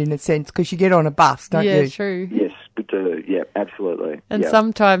moment in a sense, because you get on a bus, don't you? Yeah, true. Yes, we do. Yeah, absolutely. And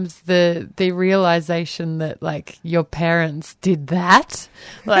sometimes the realization that, like, your parents did that,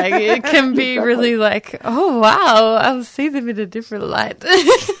 like, it can be really like, oh, wow, I'll see them in a different light.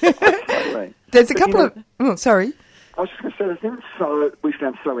 Totally. There's a couple of... Oh, sorry. I was just going to say, the thing we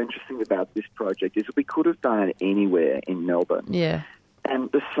found so interesting about this project is that we could have done it anywhere in Melbourne. Yeah.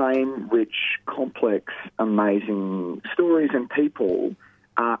 And the same rich, complex, amazing stories and people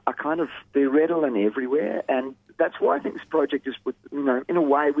are kind of, they're redolent everywhere. And that's why I think this project is, in a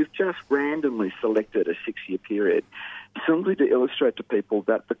way, we've just randomly selected a 6-year period simply to illustrate to people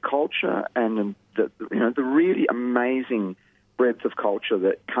that the culture and the really amazing breadth of culture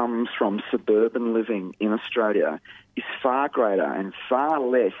that comes from suburban living in Australia is far greater and far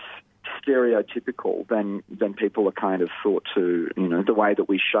less stereotypical than people are kind of thought to, the way that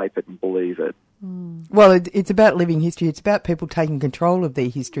we shape it and believe it. Well, it's about living history. It's about people taking control of their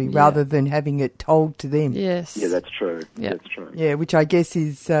history rather than having it told to them. Yes. Yeah, that's true. Yep. That's true. Yeah, which I guess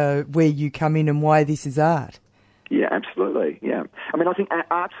is where you come in and why this is art. Yeah, absolutely. Yeah. I mean, I think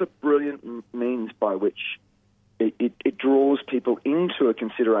art's a brilliant means by which it draws people into a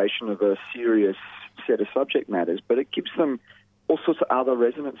consideration of a serious set of subject matters, but it gives them all sorts of other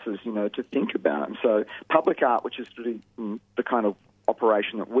resonances, to think about. And so public art, which is really the kind of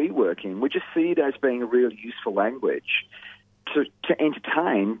operation that we work in, we just see it as being a really useful language to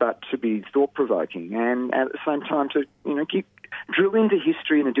entertain, but to be thought-provoking, and at the same time to, drill into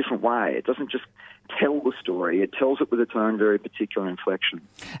history in a different way. It doesn't just tell the story, it tells it with its own very particular inflection.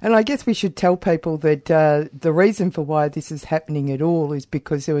 And I guess we should tell people that the reason for why this is happening at all is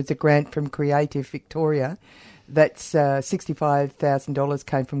because there was a grant from Creative Victoria. That's $65,000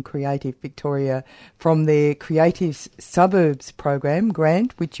 came from Creative Victoria from their Creative Suburbs program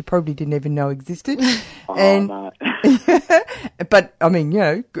grant, which you probably didn't even know existed. No. But, I mean,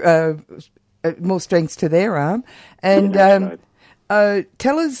 more strengths to their arm. And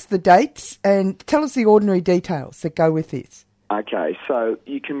tell us the dates and tell us the ordinary details that go with this. Okay, so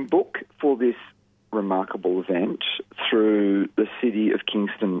you can book for this remarkable event through the City of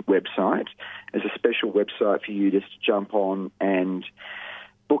Kingston website. There's a special website for you just to jump on and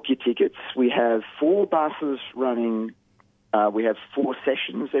book your tickets. We have 4 buses running. We have 4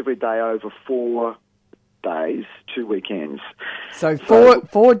 sessions every day over 4 days, 2 weekends. So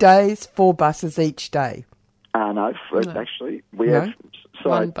 4 days, 4 buses each day. No, actually. We have...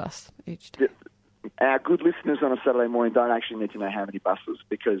 one bus each day. Our good listeners on a Saturday morning don't actually need to know how many buses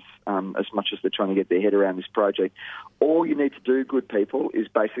because as much as they're trying to get their head around this project, all you need to do, good people, is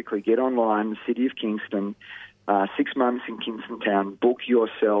basically get online, the City of Kingston, 6 months in Kingston Town, book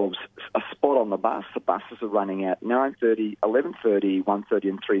yourselves a spot on the bus. The buses are running at 9:30, 11:30, 1:30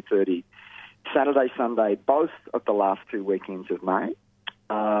 and 3:30, Saturday, Sunday, both of the last 2 weekends of May.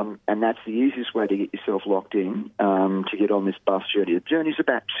 And that's the easiest way to get yourself locked in to get on this bus journey. The journey's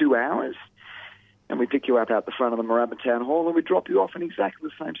about 2 hours. And we pick you up out the front of the Moorabbin Town Hall and we drop you off in exactly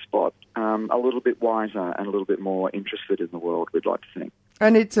the same spot, a little bit wiser and a little bit more interested in the world, we'd like to think.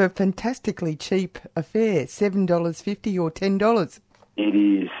 And it's a fantastically cheap affair, $7.50 or $10. It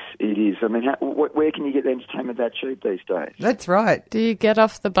is. I mean, where can you get entertainment that cheap these days? That's right. Do you get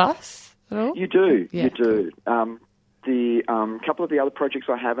off the bus at all? You do, yeah. You do. The couple of the other projects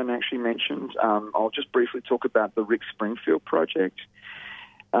I haven't actually mentioned, I'll just briefly talk about the Rick Springfield project.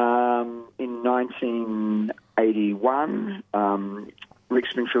 In 1981, Rick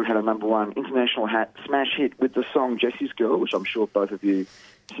Springfield had a #1 international smash hit with the song Jessie's Girl, which I'm sure both of you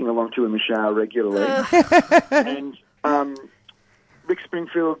sing along to in the shower regularly. And Rick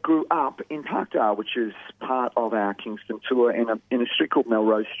Springfield grew up in Parkdale, which is part of our Kingston tour in a street called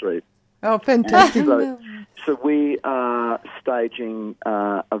Melrose Street. Oh, fantastic. So we are staging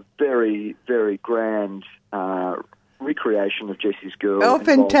a very, very grand recreation of Jessie's Girl. Oh,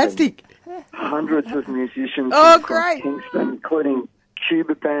 fantastic. Hundreds of musicians from Kingston, including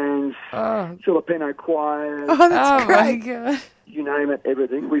tuba bands, Filipino choirs. Oh, that's great. My God. you name it,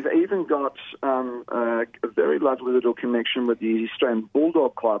 everything. We've even got a very lovely little connection with the Australian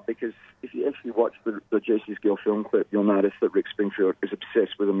Bulldog Club, because if you actually watch the Jesse's Girl film clip, you'll notice that Rick Springfield is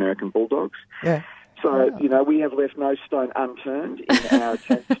obsessed with American Bulldogs. Yeah. So, we have left no stone unturned in our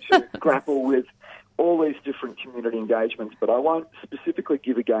attempts to grapple with all these different community engagements, but I won't specifically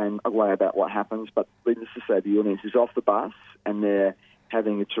give a game away about what happens, but needless to say, the audience is off the bus and they're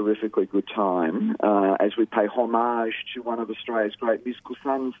having a terrifically good time as we pay homage to one of Australia's great musical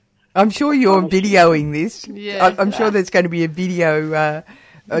sons. I'm sure you're videoing this. Yeah. I'm sure there's going to be a video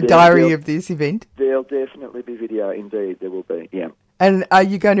diary of this event. There'll definitely be video, indeed, there will be, yeah. And are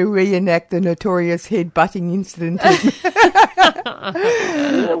you going to reenact the notorious head-butting incident? Yeah,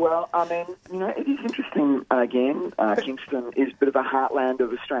 well, I mean, it is interesting, again, Kingston is a bit of a heartland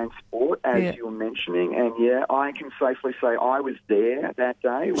of Australian sport, as you were mentioning, and I can safely say I was there that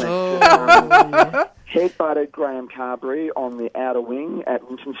day when head-butted Graham Carberry on the outer wing at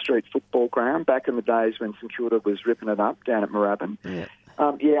Linton Street Football Ground back in the days when St Kilda was ripping it up down at Moorabbin. Yeah.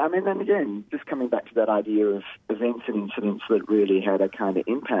 And again, just coming back to that idea of events and incidents that really had a kind of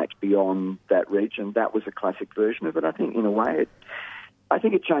impact beyond that region, that was a classic version of it. I think, in a way,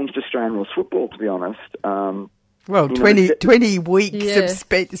 it changed Australian rules football, to be honest.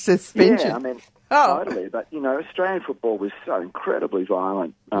 20-week suspension. Yeah, I mean, totally. But, Australian football was so incredibly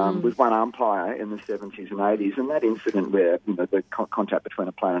violent with one umpire in the 70s and 80s, and that incident where, the contact between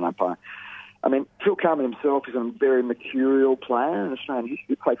a player and umpire. I mean, Phil Carman himself is a very mercurial player in Australian history.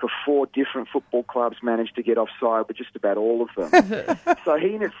 He played for 4 different football clubs, managed to get offside with just about all of them. So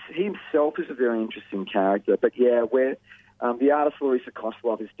he himself is a very interesting character. But where the artist Larissa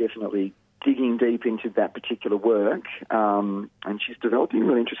Koslov is definitely digging deep into that particular work, and she's developing a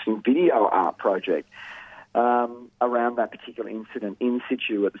really interesting video art project around that particular incident in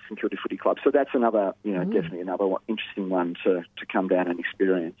situ at the St Kilda Footy Club. So that's another, definitely another interesting one to come down and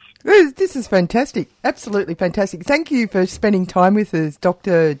experience. This is fantastic. Absolutely fantastic. Thank you for spending time with us,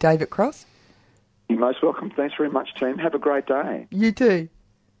 Dr. David Cross. You're most welcome. Thanks very much, team. Have a great day. You too.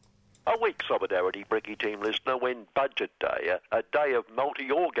 A week solidarity, Bricky team listener, when Budget Day, a day of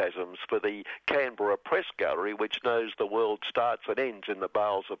multi-orgasms for the Canberra Press Gallery, which knows the world starts and ends in the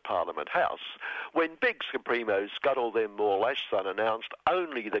bowels of Parliament House, when Big Supremo Scuttle Them More Lash Son announced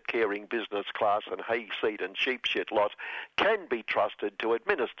only the caring business class and hayseed and sheep shit lot can be trusted to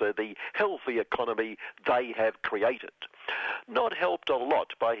administer the healthy economy they have created. Not helped a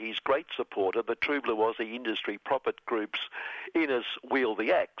lot by his great supporter, the True Blue Aussie Industry Profit Group's Innes Wheel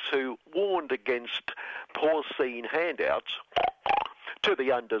the Axe, who warned against porcine handouts to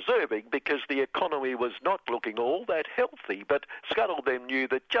the undeserving because the economy was not looking all that healthy. But Scuttle them knew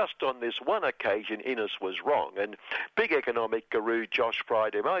that just on this one occasion Innes was wrong, and big economic guru Josh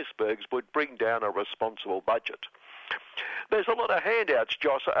Friday Icebergs would bring down a responsible budget. There's a lot of handouts,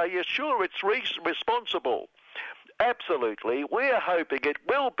 Josh. Are you sure it's responsible? Absolutely. We're hoping it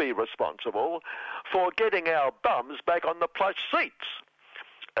will be responsible for getting our bums back on the plush seats.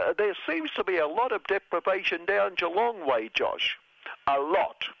 There seems to be a lot of deprivation down Geelong way, Josh. A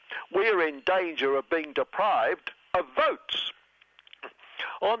lot. We're in danger of being deprived of votes.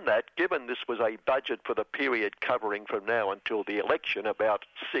 On that, given this was a budget for the period covering from now until the election, about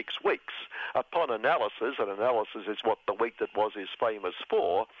 6 weeks, upon analysis, and analysis is what the week that was is famous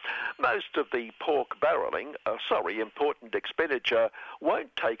for, most of the pork barrelling, important expenditure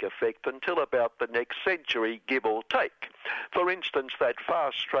won't take effect until about the next century, give or take. For instance, that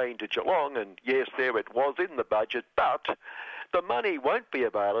fast train to Geelong, and yes, there it was in the budget, but the money won't be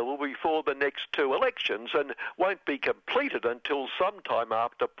available before the next 2 elections and won't be completed until sometime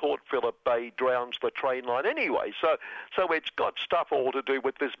after Port Phillip Bay drowns the train line anyway. So it's got stuff all to do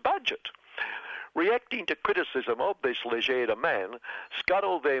with this budget. Reacting to criticism of this légère de man,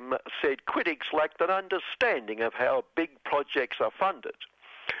 Scuttle them said critics lacked an understanding of how big projects are funded.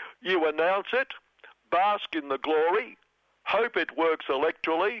 You announce it, bask in the glory, hope it works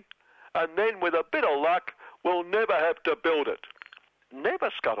electorally, and then with a bit of luck, we'll never have to build it.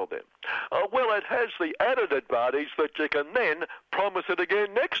 Never, Scuttle them. Well, it has the added advantage that you can then promise it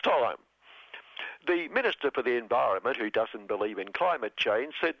again next time. The Minister for the Environment, who doesn't believe in climate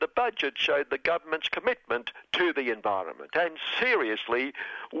change, said the budget showed the government's commitment to the environment. And seriously,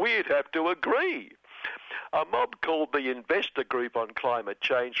 we'd have to agree. A mob called the Investor Group on Climate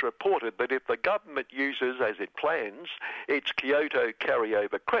Change reported that if the government uses, as it plans, its Kyoto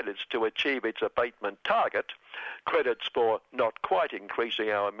carryover credits to achieve its abatement target, credits for not quite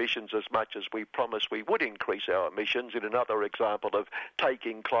increasing our emissions as much as we promised we would increase our emissions, in another example of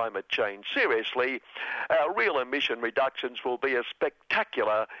taking climate change seriously, our real emission reductions will be a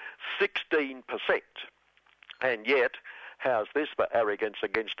spectacular 16%. And yet, how's this for arrogance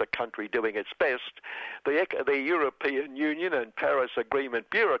against a country doing its best? The European Union and Paris Agreement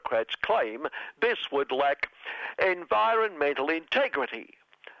bureaucrats claim this would lack environmental integrity.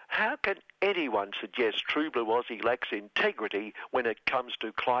 How can anyone suggest True Blue Aussie lacks integrity when it comes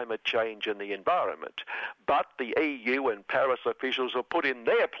to climate change and the environment? But the EU and Paris officials are put in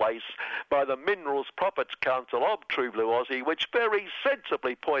their place by the Minerals Profits Council of True Blue Aussie, which very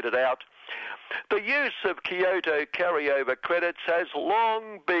sensibly pointed out the use of Kyoto carryover credits has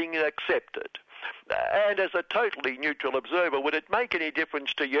long been accepted. And as a totally neutral observer, would it make any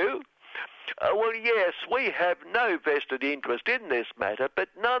difference to you? Well, yes, we have no vested interest in this matter, but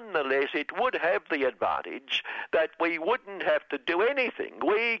nonetheless it would have the advantage that we wouldn't have to do anything.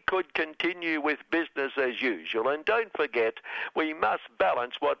 We could continue with business as usual, and don't forget, we must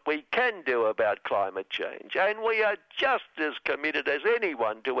balance what we can do about climate change, and we are just as committed as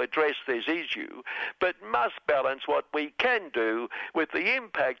anyone to address this issue, but must balance what we can do with the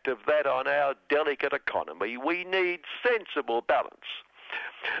impact of that on our delicate economy. We need sensible balance.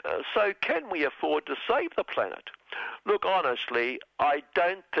 So can we afford to save the planet? Look, honestly, I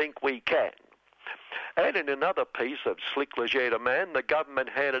don't think we can. And in another piece of slick legerdemain, the government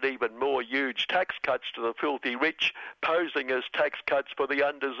handed even more huge tax cuts to the filthy rich, posing as tax cuts for the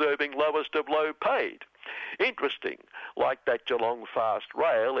undeserving lowest of low paid. Interesting, like that Geelong Fast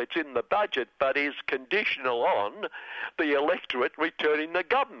Rail, it's in the budget but is conditional on the electorate returning the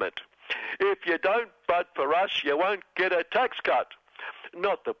government. If you don't vote for us, you won't get a tax cut.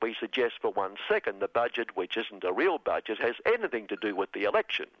 Not that we suggest for 1 second the budget, which isn't a real budget, has anything to do with the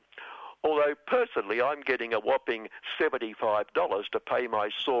election. Although personally I'm getting a whopping $75 to pay my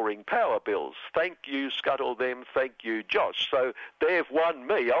soaring power bills. Thank you, Scuttle them, thank you, Josh. So they've won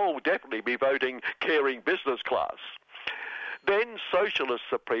me. I'll definitely be voting caring business class. Then Socialist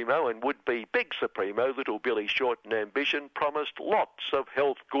Supremo and would-be Big Supremo, Little Billy Shorten Ambition, promised lots of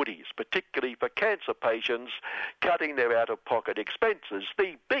health goodies, particularly for cancer patients, cutting their out-of-pocket expenses.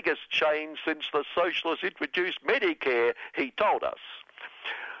 The biggest change since the Socialists introduced Medicare, he told us.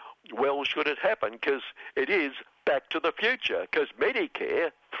 Well, should it happen, because it is back to the future, because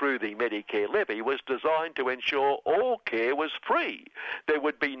Medicare, through the Medicare levy, was designed to ensure all care was free. There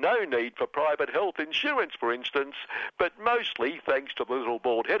would be no need for private health insurance, for instance, but mostly, thanks to the little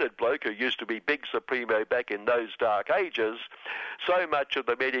bald-headed bloke who used to be Big Supremo back in those dark ages, so much of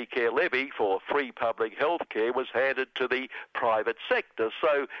the Medicare levy for free public health care was handed to the private sector.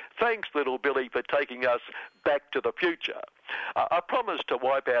 So thanks, Little Billy, for taking us back to the future. A promise to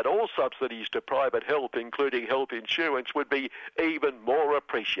wipe out all subsidies to private health, including health insurance, would be even more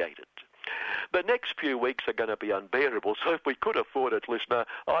appreciated. The next few weeks are going to be unbearable, so if we could afford it, listener,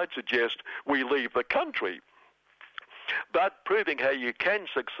 I'd suggest we leave the country. But proving how you can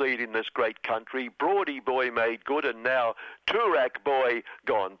succeed in this great country, Broady boy made good and now Toorak boy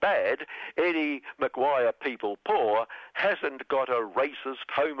gone bad, Eddie McGuire people poor, hasn't got a racist,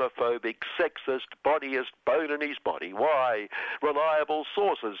 homophobic, sexist, bodyist bone in his body. Why? Reliable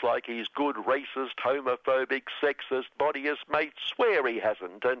sources like his good racist, homophobic, sexist, bodyist mates swear he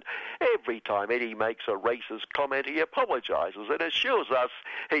hasn't, and every time Eddie makes a racist comment he apologises and assures us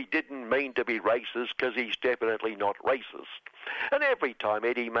he didn't mean to be racist because he's definitely not racist. And every time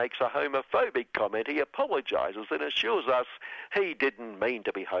Eddie makes a homophobic comment, he apologises and assures us he didn't mean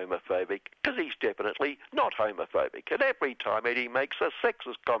to be homophobic because he's definitely not homophobic. And every time Eddie makes a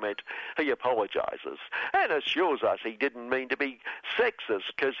sexist comment, he apologises and assures us he didn't mean to be sexist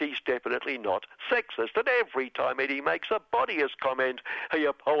because he's definitely not sexist. And every time Eddie makes a bodyist comment, he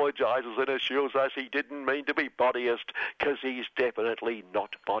apologises and assures us he didn't mean to be bodyist because he's definitely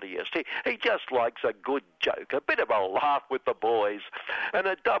not bodyist. He just likes a good joke, a bit of a laugh with the boys, and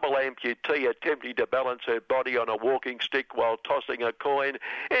a double amputee attempting to balance her body on a walking stick while tossing a coin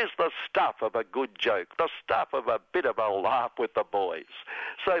is the stuff of a good joke, the stuff of a bit of a laugh with the boys.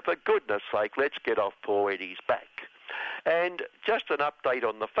 So for goodness sake, let's get off poor Eddie's back. And just an update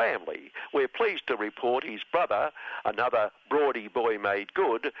on the family. We're pleased to report his brother, another Broady boy made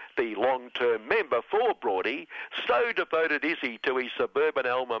good, the long-term member for Broady, so devoted is he to his suburban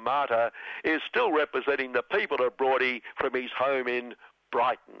alma mater, is still representing the people of Broady from his home in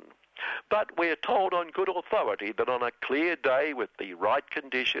Brighton. But we're told on good authority that on a clear day with the right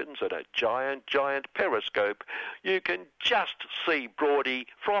conditions and a giant periscope, you can just see Broady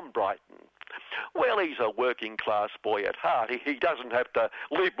from Brighton. Well, he's a working-class boy at heart. He doesn't have to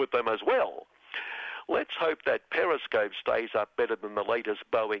live with them as well. Let's hope that periscope stays up better than the latest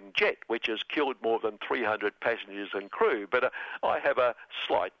Boeing jet, which has killed more than 300 passengers and crew. But I have a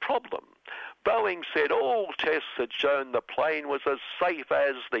slight problem. Boeing said all tests had shown the plane was as safe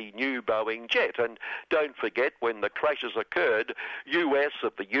as the new Boeing jet. And don't forget, when the crashes occurred, US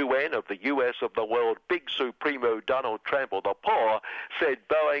of the UN, of the US of the world, big Supremo Donald Trump the Poor, said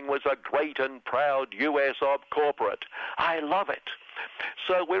Boeing was a great and proud US of corporate. I love it.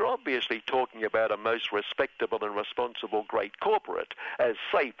 So we're obviously talking about a most respectable and responsible great corporate, as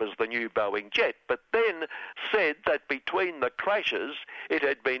safe as the new Boeing jet, but then said that between the crashes it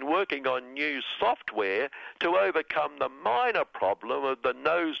had been working on new software to overcome the minor problem of the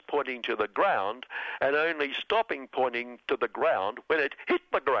nose pointing to the ground and only stopping pointing to the ground when it hit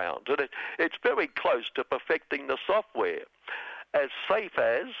the ground. And it's very close to perfecting the software. As safe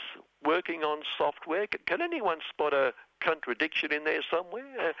as working on software? Can anyone spot a contradiction in there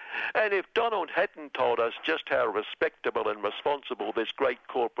somewhere? And if Donald hadn't told us just how respectable and responsible this great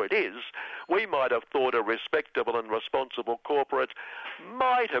corporate is, we might have thought a respectable and responsible corporate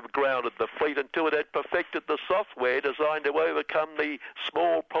might have grounded the fleet until it had perfected the software designed to overcome the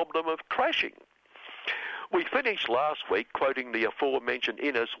small problem of crashing. We finished last week quoting the aforementioned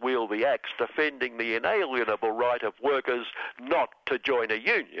Innes Wheel the Axe, defending the inalienable right of workers not to join a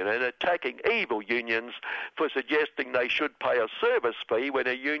union and attacking evil unions for suggesting they should pay a service fee when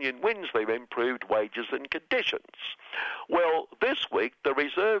a union wins their improved wages and conditions. Well, this week the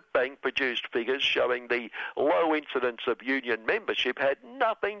Reserve Bank produced figures showing the low incidence of union membership had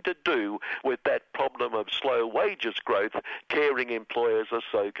nothing to do with that problem of slow wages growth caring employers are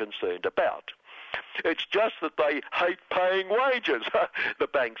so concerned about. It's just that they hate paying wages, the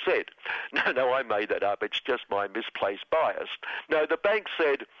bank said. No, I made that up. It's just my misplaced bias. No, the bank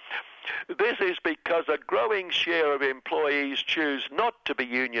said, this is because a growing share of employees choose not to be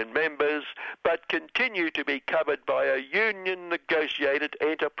union members, but continue to be covered by a union-negotiated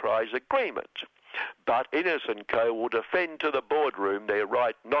enterprise agreement. But Innes & Co. will defend to the boardroom their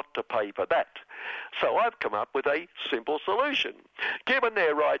right not to pay for that. So I've come up with a simple solution. Given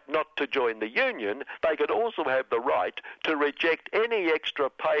their right not to join the union, they could also have the right to reject any extra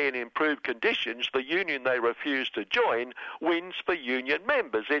pay and improved conditions the union they refuse to join wins for union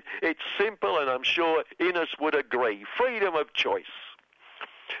members. It's simple, and I'm sure Innes would agree. Freedom of choice.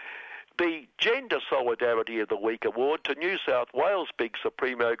 The Gender Solidarity of the Week award to New South Wales Big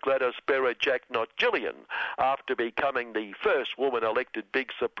Supremo Gladys Berejiklian after becoming the first woman elected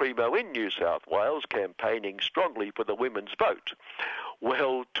Big Supremo in New South Wales, campaigning strongly for the women's vote.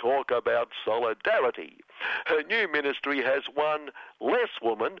 Well, talk about solidarity. Her new ministry has one less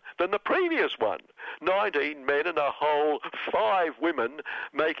woman than the previous one. 19 men and a whole 5 women,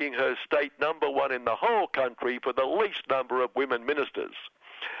 making her state number 1 in the whole country for the least number of women ministers.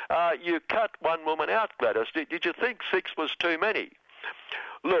 You cut one woman out, Gladys. Did you think 6 was too many?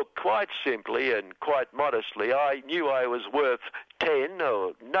 Look, quite simply and quite modestly, I knew I was worth 14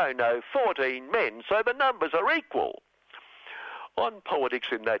 men, so the numbers are equal. On politics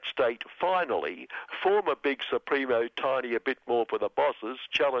in that state, finally, former Big Supremo Tiny a bit more for the bosses,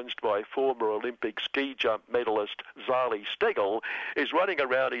 challenged by former Olympic ski jump medalist Zali Steggall, is running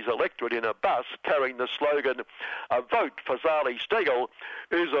around his electorate in a bus carrying the slogan, "A vote for Zali Steggall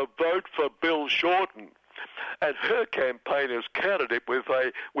is a vote for Bill Shorten." And her campaigners countered it with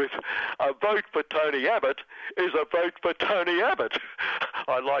a vote for Tony Abbott is a vote for Tony Abbott.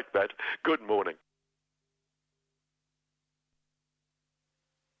 I like that. Good morning.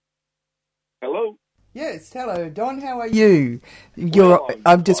 Hello. Yes, hello, Don. How are you?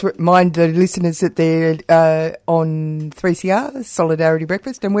 I've just remind the listeners that they're on 3CR Solidarity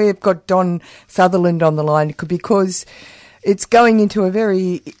Breakfast, and we've got Don Sutherland on the line because it's going into a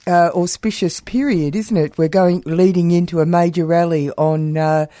very auspicious period, isn't it? We're leading into a major rally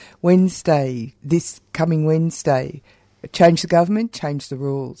on Wednesday, this coming Wednesday. Change the government, change the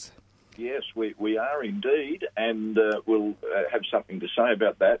rules. Yes, we are indeed, and we'll have something to say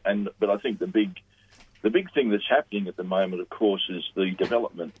about that. But I think the big thing that's happening at the moment, of course, is the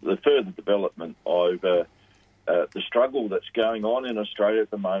further development of the struggle that's going on in Australia at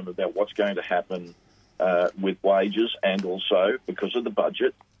the moment about what's going to happen with wages, and also because of the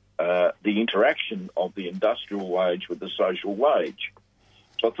budget, the interaction of the industrial wage with the social wage.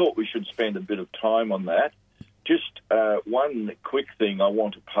 So I thought we should spend a bit of time on that. Just one quick thing I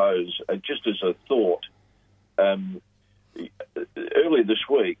want to pose, just as a thought. Earlier this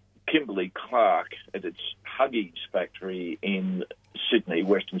week, Kimberly-Clark at its Huggies factory in Sydney,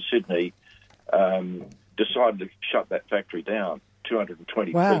 Western Sydney, decided to shut that factory down.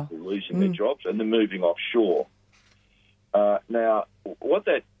 220 people losing their jobs, and they're moving offshore. Now,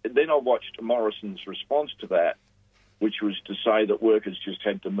 then I watched Morrison's response to that, which was to say that workers just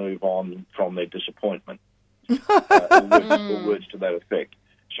had to move on from their disappointment. Or words to that effect.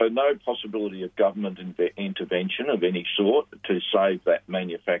 So no possibility of government intervention of any sort to save that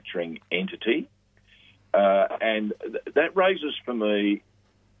manufacturing entity. And that raises for me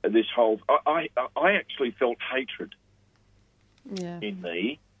this whole... I actually felt hatred in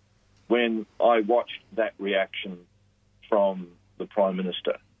me when I watched that reaction from the Prime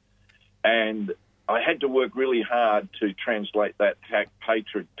Minister. And I had to work really hard to translate that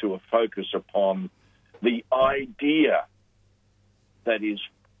hatred to a focus upon the idea that is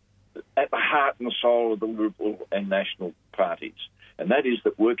at the heart and the soul of the Liberal and National parties, and that is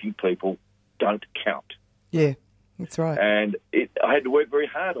that working people don't count. Yeah, that's right. And I had to work very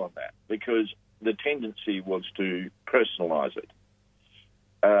hard on that because the tendency was to personalise it.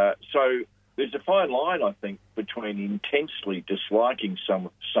 So there's a fine line, I think, between intensely disliking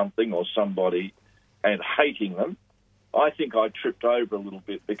something or somebody and hating them. I think I tripped over a little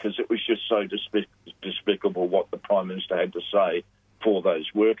bit because it was just so despicable what the Prime Minister had to say for those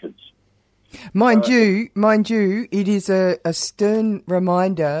workers. Mind you, it is a stern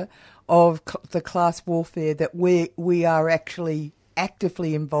reminder of the class warfare that we are actually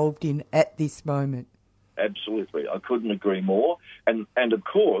actively involved in at this moment. Absolutely. I couldn't agree more. And of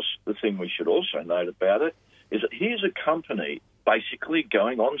course, the thing we should also note about it is that here's a company basically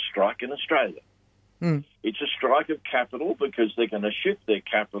going on strike in Australia. It's a strike of capital because they're going to shift their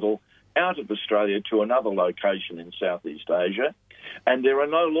capital out of Australia to another location in Southeast Asia, and there are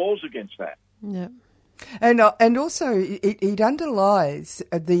no laws against that. Yeah. And also it underlies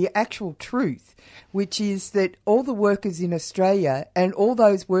the actual truth, which is that all the workers in Australia and all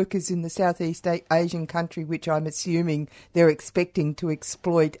those workers in the Southeast Asian country, which I'm assuming they're expecting to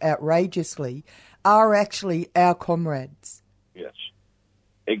exploit outrageously, are actually our comrades. Yes,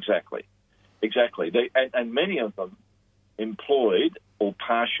 exactly. Exactly. And many of them employed or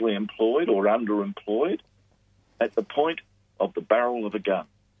partially employed or underemployed at the point of the barrel of a gun.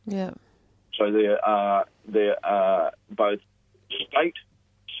 Yeah. So there are both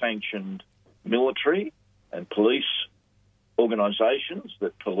state-sanctioned military and police organisations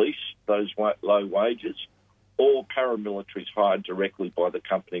that police those low wages, or paramilitaries hired directly by the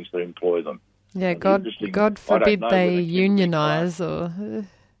companies that employ them. Yeah, God forbid they unionise or...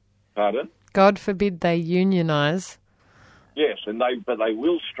 Pardon? God forbid they unionise. Yes, but they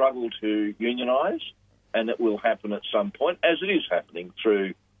will struggle to unionise, and it will happen at some point, as it is happening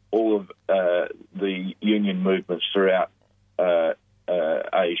through all of the union movements throughout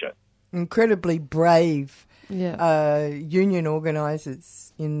Asia. Incredibly brave union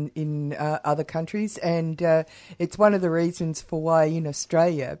organisers in other countries, and it's one of the reasons for why in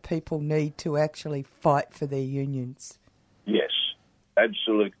Australia people need to actually fight for their unions. Yes,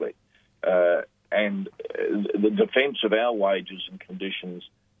 absolutely. And the defence of our wages and conditions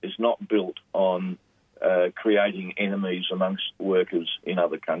is not built on creating enemies amongst workers in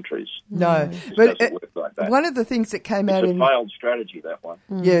other countries. No, but doesn't work like that. One of the things that came out in... It's a failed strategy, that one.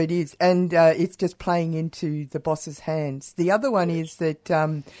 Yeah, it is, and it's just playing into the boss's hands. The other one is that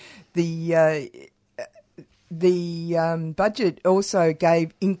the budget also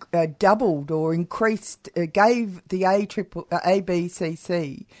gave doubled or increased, gave the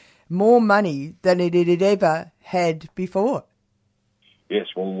ABCC more money than it had ever had before. Yes,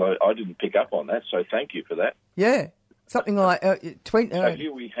 well, I didn't pick up on that, so thank you for that. Yeah, something like 20... So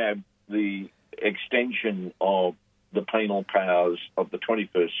here we have the extension of the penal powers of the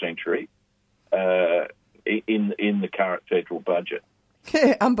 21st century in the current federal budget.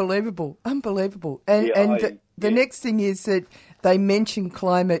 Yeah, unbelievable. And the next thing is that they mention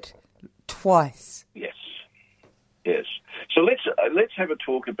climate twice. Yes. So let's have a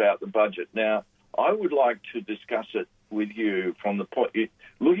talk about the budget. Now, I would like to discuss it with you from the point,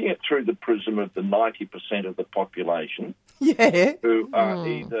 looking at through the prism of the 90% of the population who are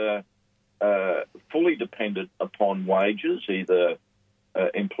either fully dependent upon wages, either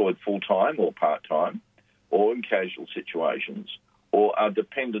employed full-time or part-time, or in casual situations, or are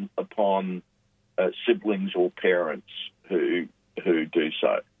dependent upon siblings or parents who do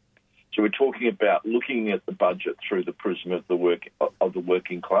so. So we're talking about looking at the budget through the prism of the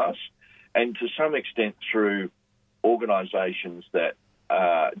working class, and to some extent through organisations that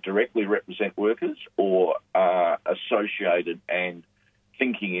directly represent workers or are associated and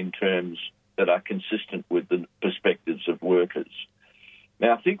thinking in terms that are consistent with the perspectives of workers.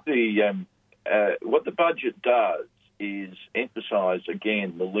 Now, I think what the budget does is emphasise,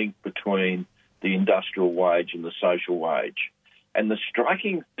 again, the link between the industrial wage and the social wage. And the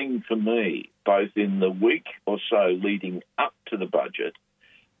striking thing for me, both in the week or so leading up to the budget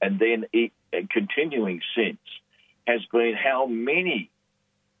and then continuing since, has been how many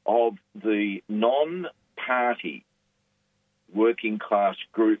of the non-party working class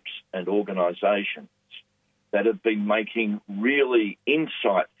groups and organisations that have been making really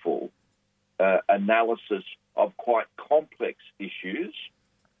insightful analysis of quite complex issues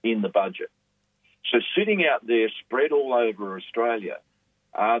in the budget. So sitting out there, spread all over Australia,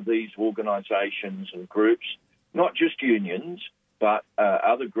 are these organisations and groups, not just unions, but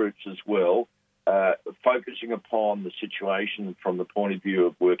other groups as well, focusing upon the situation from the point of view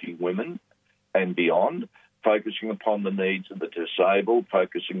of working women and beyond, focusing upon the needs of the disabled,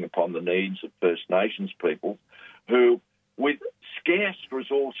 focusing upon the needs of First Nations people, who, with scarce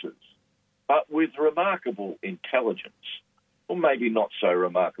resources, but with remarkable intelligence, or maybe not so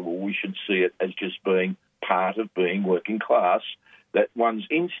remarkable, we should see it as just being part of being working class, that one's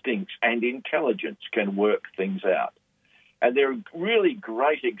instincts and intelligence can work things out. And there are really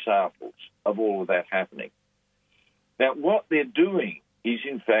great examples of all of that happening. Now, what they're doing is,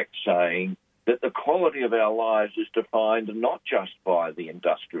 in fact, saying that the quality of our lives is defined not just by the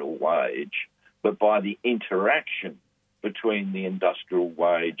industrial wage, but by the interaction between the industrial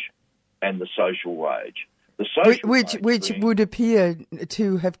wage and the social wage. The social which would appear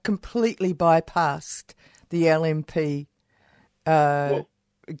to have completely bypassed the LNP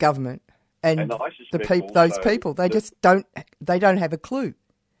government and those people. They just don't have a clue.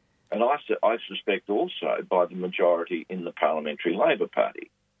 And I suspect also by the majority in the Parliamentary Labor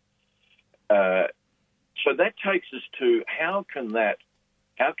Party. So that takes us to how can that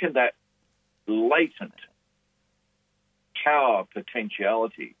latent power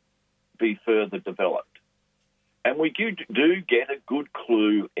potentiality be further developed? And we do get a good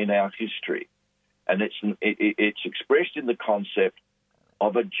clue in our history, and it's expressed in the concept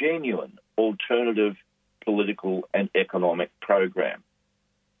of a genuine alternative political and economic program.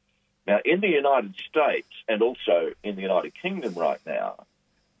 Now, in the United States and also in the United Kingdom right now,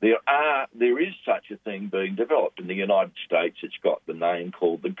 there is such a thing being developed. In the United States, it's got the name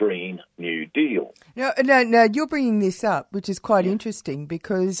called the Green New Deal. Now you're bringing this up, which is quite interesting,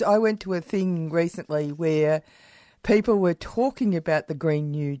 because I went to a thing recently where people were talking about the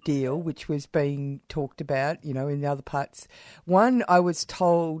Green New Deal, which was being talked about, in the other parts. One, I was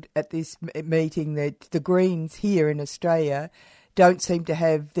told at this meeting that the Greens here in Australia don't seem to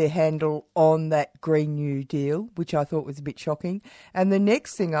have their handle on that Green New Deal, which I thought was a bit shocking. And the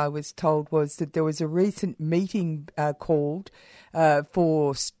next thing I was told was that there was a recent meeting called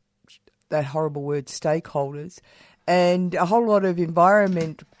for that horrible word, stakeholders, and a whole lot of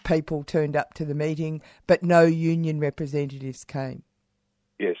environment people turned up to the meeting, but no union representatives came.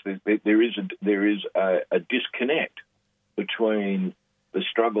 Yes, there is a disconnect between the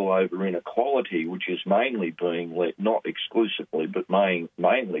struggle over inequality, which is mainly being led, not exclusively, but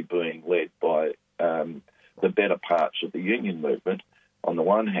mainly being led by the better parts of the union movement on the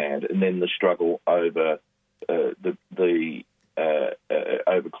one hand, and then the struggle over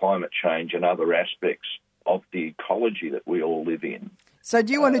over climate change and other aspects of the ecology that we all live in. So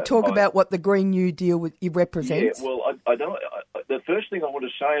do you want to talk about what the Green New Deal represents? Yeah, well, I don't. The first thing I want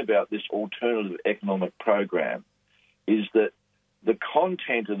to say about this alternative economic program is that the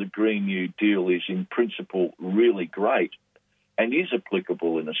content of the Green New Deal is in principle really great and is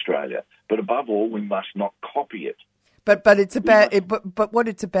applicable in Australia. But above all, we must not copy it. But it's about but what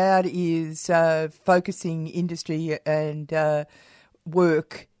it's about is focusing industry and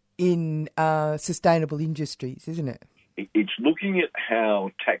work in sustainable industries, isn't it? It's looking at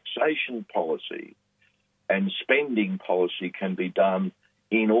how taxation policy and spending policy can be done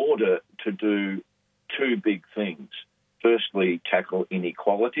in order to do two big things. Firstly, tackle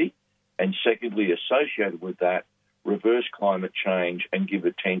inequality, and secondly, associated with that, reverse climate change and give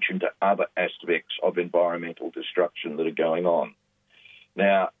attention to other aspects of environmental destruction that are going on.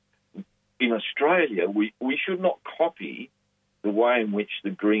 Now, in Australia, we should not copy the way in which the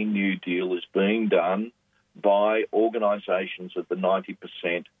Green New Deal is being done by organisations of the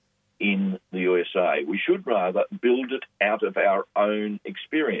 90% in the USA. We should rather build it out of our own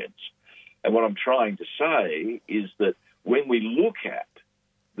experience. And what I'm trying to say is that when we look at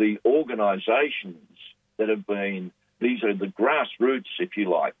the organisations that have been, these are the grassroots, if you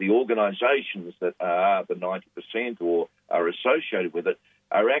like, the organisations that are the 90% or are associated with it,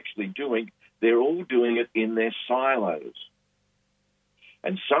 are actually they're all doing it in their silos.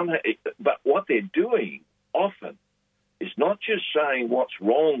 And but what they're doing often is not just saying what's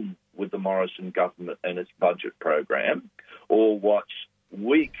wrong with the Morrison government and its budget program, or what's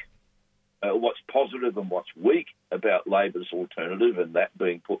weak, what's positive and what's weak about Labor's alternative and that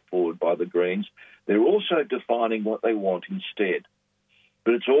being put forward by the Greens. They're also defining what they want instead.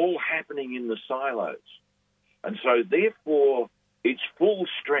 But it's all happening in the silos. And so, therefore, its full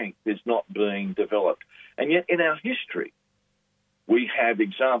strength is not being developed. And yet, in our history, we have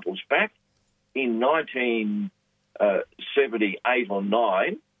examples back in 1978 or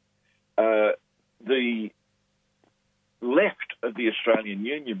 9. The left of the Australian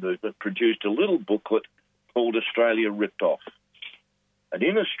Union movement produced a little booklet called Australia Ripped Off. And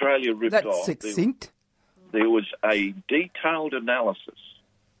in Australia Ripped Off, succinct. There was a detailed analysis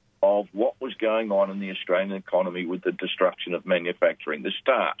of what was going on in the Australian economy with the destruction of manufacturing, the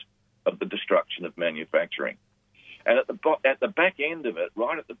start of the destruction of manufacturing. And at the back end of it,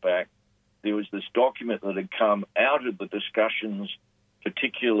 right at the back, there was this document that had come out of the discussions,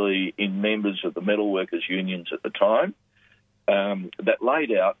 particularly in members of the metalworkers' unions at the time, that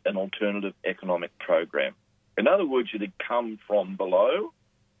laid out an alternative economic program. In other words, it had come from below,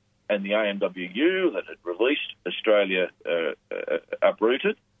 and the AMWU that had released Australia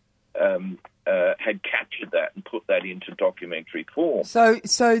Uprooted had captured that and put that into documentary form. So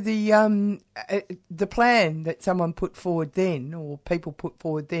the plan that someone put forward then, or people put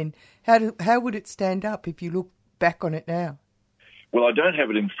forward then, how would it stand up if you look back on it now? Well, I don't have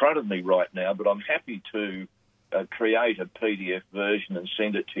it in front of me right now, but I'm happy to create a PDF version and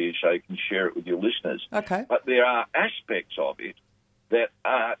send it to you so you can share it with your listeners. Okay. But there are aspects of it that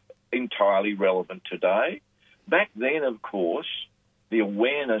are entirely relevant today. Back then, of course, the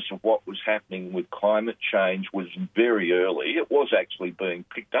awareness of what was happening with climate change was very early. It was actually being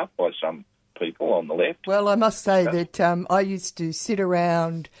picked up by some people on the left. Well, I must say that I used to sit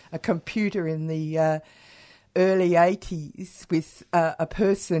around a computer in the early 80s with a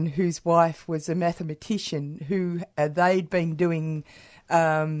person whose wife was a mathematician who they'd been doing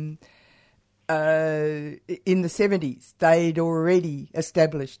in the 70s. They'd already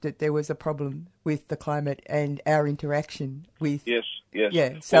established that there was a problem with the climate and our interaction with... Yes.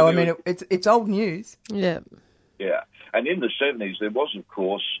 Yeah, so well, I mean, it's old news. Yeah. Yeah, and in the 70s there was, of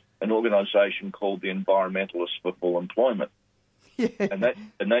course, an organisation called the Environmentalists for Full Employment. Yeah. And that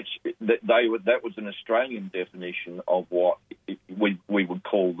was an Australian definition of what we would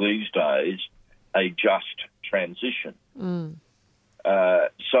call these days a just transition.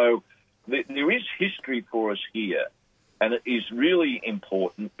 So there is history for us here, and it is really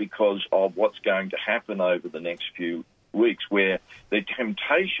important because of what's going to happen over the next few weeks, where the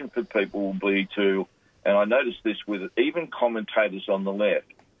temptation for people will be to, and I noticed this with even commentators on the left,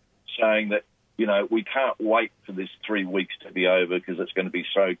 saying that, you know, we can't wait for this 3 weeks to be over because it's going to be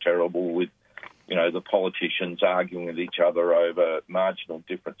so terrible with, you know, the politicians arguing with each other over marginal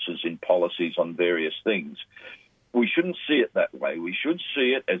differences in policies on various things. We shouldn't see it that way. We should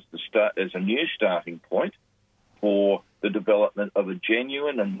see it as as a new starting point for the development of a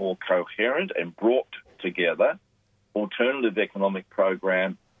genuine and more coherent and brought together alternative economic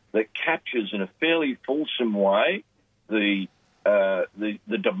program that captures in a fairly fulsome way the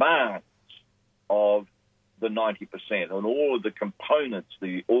demands of the 90% and all of the components,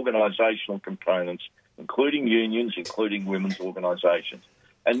 the organisational components, including unions, including women's organisations.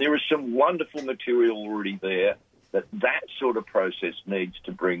 And there is some wonderful material already there that sort of process needs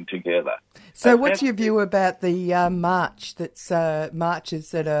to bring together. So what's your view about the marches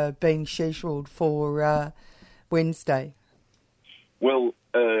that are being scheduled for Wednesday? Well,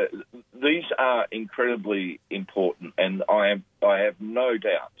 these are incredibly important, and I have no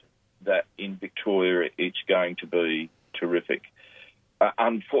doubt that in Victoria it's going to be terrific.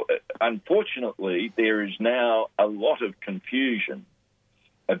 Unfortunately, there is now a lot of confusion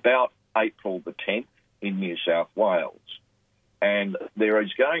about April the 10th in New South Wales, and there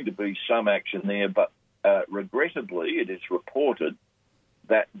is going to be some action there, but regrettably it is reported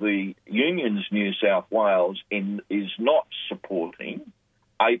that the Unions New South Wales is not supporting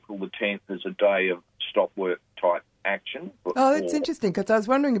April the 10th as a day of stop work type action. Oh, that's interesting, because I was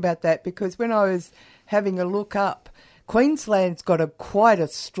wondering about that, because when I was having a look up, Queensland's got quite a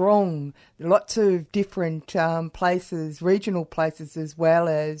strong, lots of different places, regional places, as well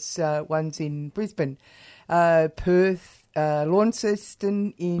as ones in Brisbane, Perth,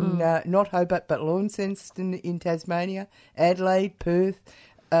 Launceston in, not Hobart, but Launceston in Tasmania, Adelaide, Perth,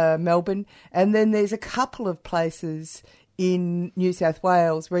 Melbourne, and then there's a couple of places in New South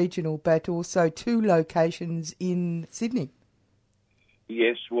Wales regional, but also 2 locations in Sydney.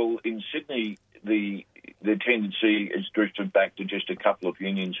 Yes, well, in Sydney, the tendency is drifted back to just a couple of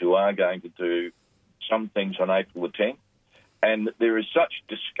unions who are going to do some things on April the 10th. And there is such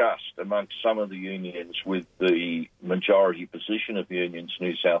disgust amongst some of the unions with the majority position of Unions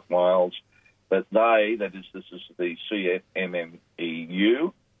New South Wales that this is the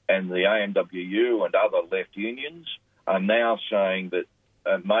CFMMEU and the AMWU and other left unions, are now saying that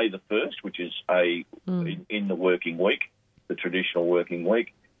May the 1st, which is in the working week, the traditional working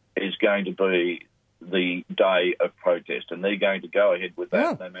week, is going to be the day of protest, and they're going to go ahead with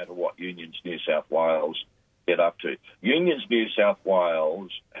that no matter what Unions New South Wales get up to. Unions New South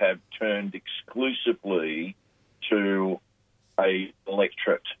Wales have turned exclusively to a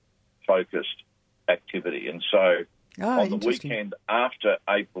electorate-focused activity, and so on the weekend after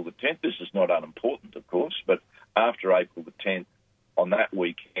April the 10th, this is not unimportant, of course, but after April the 10th, on that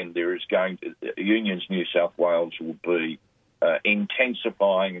weekend, Unions New South Wales will be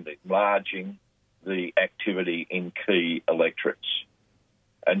intensifying and enlarging the activity in key electorates.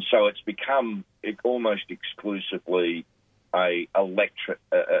 And so it's become almost exclusively an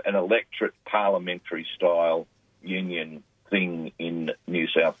electorate parliamentary style union thing in New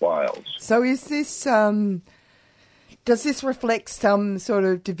South Wales. So is this, does this reflect some sort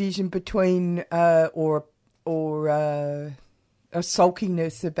of division between or a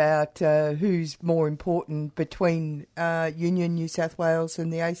sulkiness about who's more important between Union New South Wales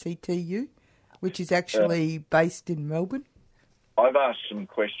and the ACTU, which is actually based in Melbourne? I've asked some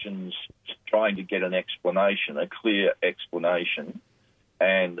questions trying to get an explanation, a clear explanation,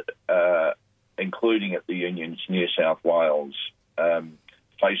 and including at the Unions New South Wales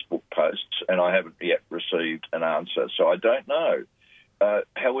Facebook posts, and I haven't yet received an answer, so I don't know.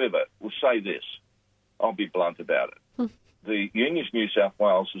 However, we'll say this. I'll be blunt about it. The Unions New South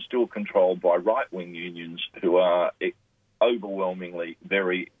Wales is still controlled by right-wing unions who are overwhelmingly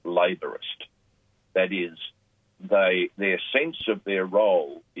very Labourist. That is, their sense of their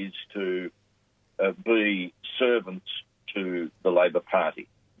role is to be servants to the Labor Party,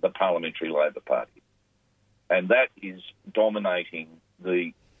 the Parliamentary Labor Party. And that is dominating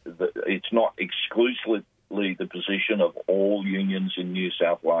it's not exclusively the position of all unions in New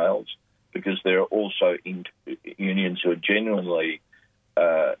South Wales, because there are also unions who are genuinely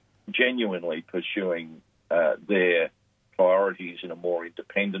pursuing their priorities in a more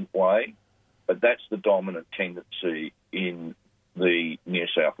independent way. But that's the dominant tendency in the New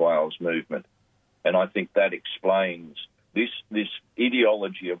South Wales movement. And I think that explains this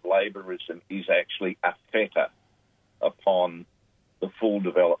ideology of Labourism is actually a fetter upon the full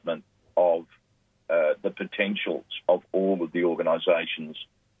development of the potentials of all of the organisations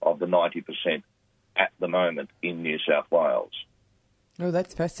of the 90% at the moment in New South Wales. Oh,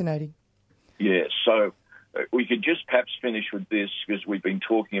 that's fascinating. Yeah, so we could just perhaps finish with this, because we've been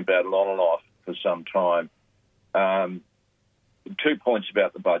talking about it on and off for some time. 2 points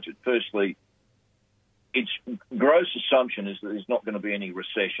about the budget. Firstly, its gross assumption is that there's not going to be any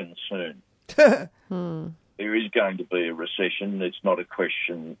recession soon. There is going to be a recession. It's not a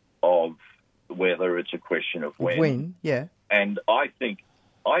question of whether, it's a question of when. When, yeah. And I think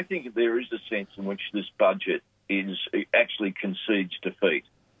there is a sense in which this budget actually concedes defeat,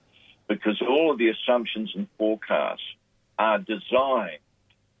 because all of the assumptions and forecasts are designed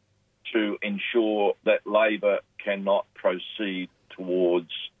to ensure that Labor cannot proceed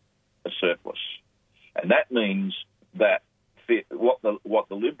towards a surplus. And that means that what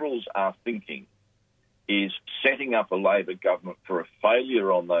the Liberals are thinking is setting up a Labor government for a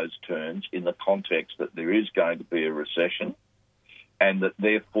failure on those terms, in the context that there is going to be a recession, and that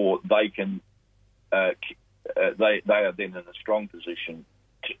therefore they can they are then in a strong position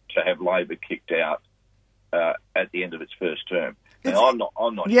to have Labor kicked out at the end of its first term. Now, I'm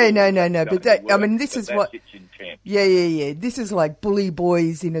not. Yeah, sure no. But that, I mean, this is what. Its intent. Yeah. This is like bully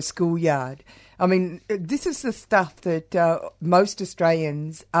boys in a schoolyard. I mean, this is the stuff that most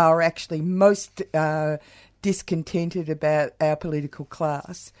Australians are actually most discontented about our political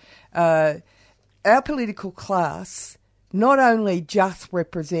class. Our political class not only just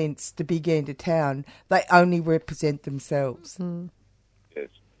represents the big end of town, they only represent themselves. Yes.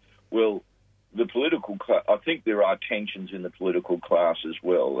 Well, the political class, I think there are tensions in the political class as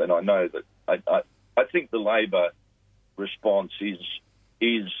well, and I know that I think the Labor response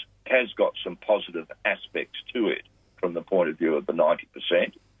has got some positive aspects to it from the point of view of the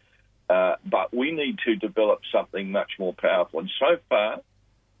 90%, but we need to develop something much more powerful. And so far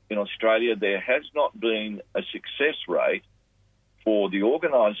in Australia, there has not been a success rate for the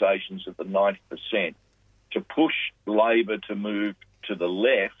organisations of the 90% to push Labor to move to the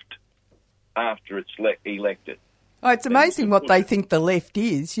left after it's elected. Oh, it's amazing what they think the left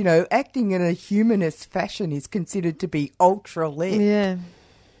is. You know, acting in a humanist fashion is considered to be ultra-left. Yeah.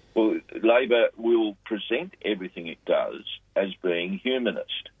 Well, Labor will present everything it does as being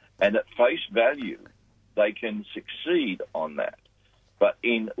humanist, and at face value, they can succeed on that. But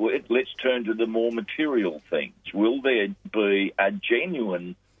let's turn to the more material things. Will there be a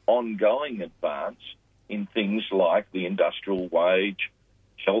genuine ongoing advance in things like the industrial wage,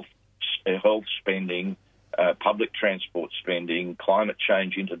 health spending, public transport spending, climate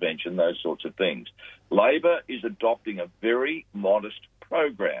change intervention, those sorts of things. Labor is adopting a very modest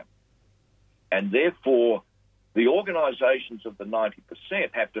program, and therefore the organisations of the 90%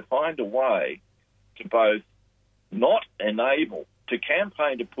 have to find a way to both not enable, to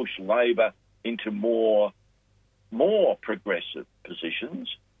campaign to push Labor into more progressive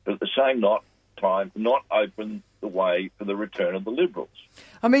positions, but at the same time not open the way for the return of the Liberals.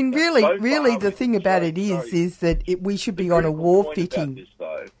 I mean, really, the thing about it is that we should be on a war footing.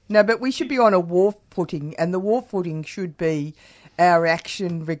 No, but we should be on a war footing, and the war footing should be our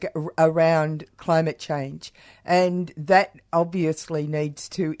action around climate change, and that obviously needs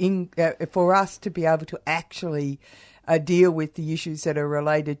to, for us to be able to actually deal with the issues that are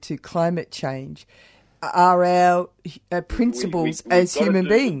related to climate change, are our principles as human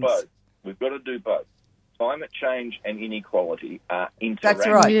beings. We've got to do both. Climate change and inequality are interactive. That's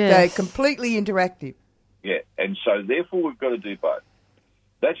right. Yes. They're completely interactive. Yeah, and so therefore we've got to do both.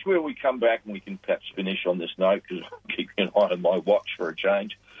 That's where we come back, and we can perhaps finish on this note because I'm keeping an eye on my watch for a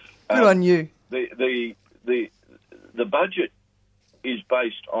change. Good on you. The budget is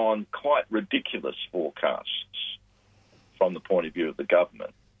based on quite ridiculous forecasts from the point of view of the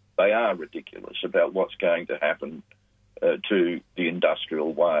government. They are ridiculous about what's going to happen to the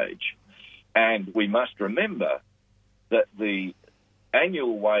industrial wage. And we must remember that the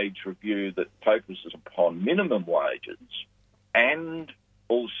annual wage review that focuses upon minimum wages and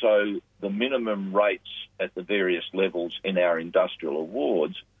also the minimum rates at the various levels in our industrial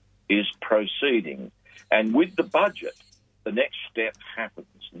awards is proceeding. And with the budget, the next step happens,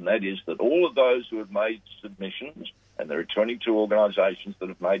 and that is that all of those who have made submissions, and there are 22 organisations that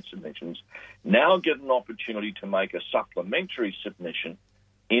have made submissions, now get an opportunity to make a supplementary submission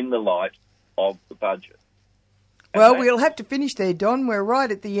in the light of the budget. Well, we'll have to finish there, Don. We're right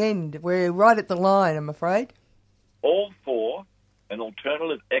at the end. We're right at the line, I'm afraid. All for an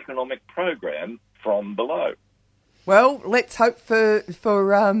alternative economic program from below. Well, let's hope for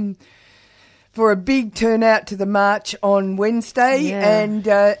a big turnout to the march on Wednesday and,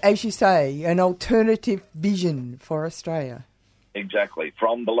 as you say, an alternative vision for Australia. Exactly,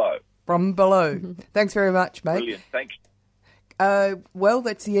 from below. From below. Thanks very much, mate. Brilliant, thanks. Well,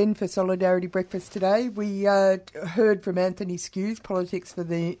 that's the end for Solidarity Breakfast today. We heard from Anthony Skews, Politics for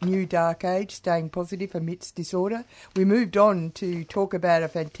the New Dark Age, Staying Positive Amidst Disorder. We moved on to talk about a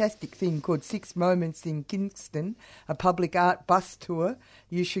fantastic thing called 6 Moments in Kingston, a public art bus tour.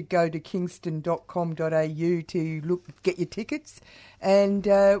 You should go to kingston.com.au to get your tickets. And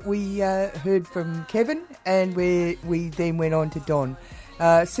we heard from Kevin, and we then went on to Don.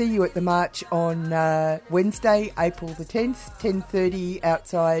 See you at the march on Wednesday, April the 10th, 10:30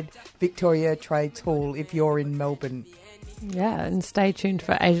 outside Victoria Trades Hall if you're in Melbourne. Yeah, and stay tuned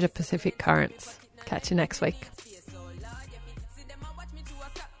for Asia Pacific Currents. Catch you next week.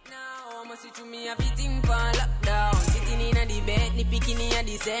 Picking in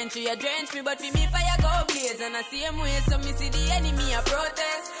the century, I drench me, but for me fire go blaze. And I see him way, so me see the enemy a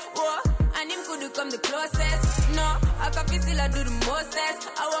protest. Whoa, and him could come the closest. No, I can feel still I do the mostest.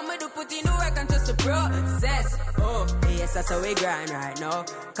 I want me to put in the work and just the process. Oh, yes, that's how we grind right now.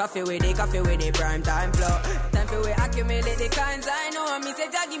 Coffee with the prime time flow. Time for we accumulate the kinds I know. And me say,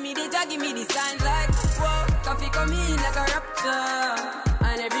 Jah give me the signs like, whoa, coffee come in like a rapture.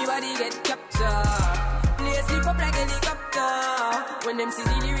 And everybody get captured. Play sleep up like a helicopter. When them see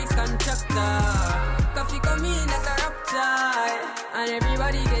the lyrics constructor. Coffee come in like a rapture. And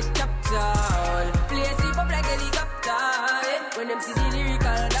everybody get captured. Play sleep up like a helicopter. When them see the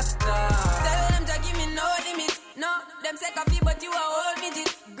lyrical doctor. Tell them to give me no limit. No, them say coffee but you a whole midget.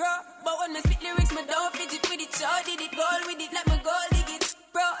 Girl, but when me spit lyrics me don't fidget with it. Sure did it, goal with it, let me go dig it.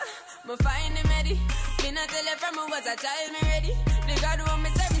 Bro, me find them ready. Me not tell you from me was a child me ready. The God want me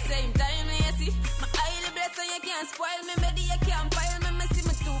say me same time you see. So you can't spoil me, baby, you can't pile me, me see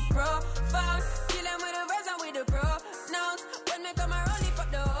me too profound. Kill them with the verbs and with the pronouns. When me come around, lift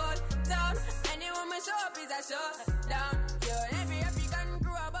up the whole town. Anyone me show up is a showdown. Yo, every African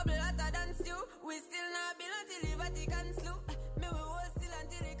grew a bubble hotter than stew. We still not build until the Vatican slew. Me we hold still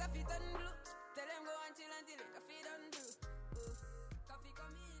until the coffee turn blue. Tell them go and chill until the coffee done do. Coffee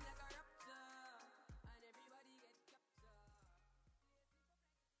come in like a rapture. And everybody get captured.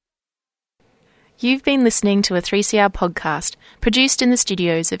 You've been listening to a 3CR podcast produced in the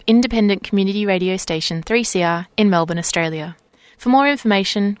studios of independent community radio station 3CR in Melbourne, Australia. For more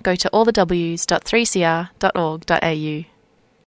information, go to allthews.3cr.org.au.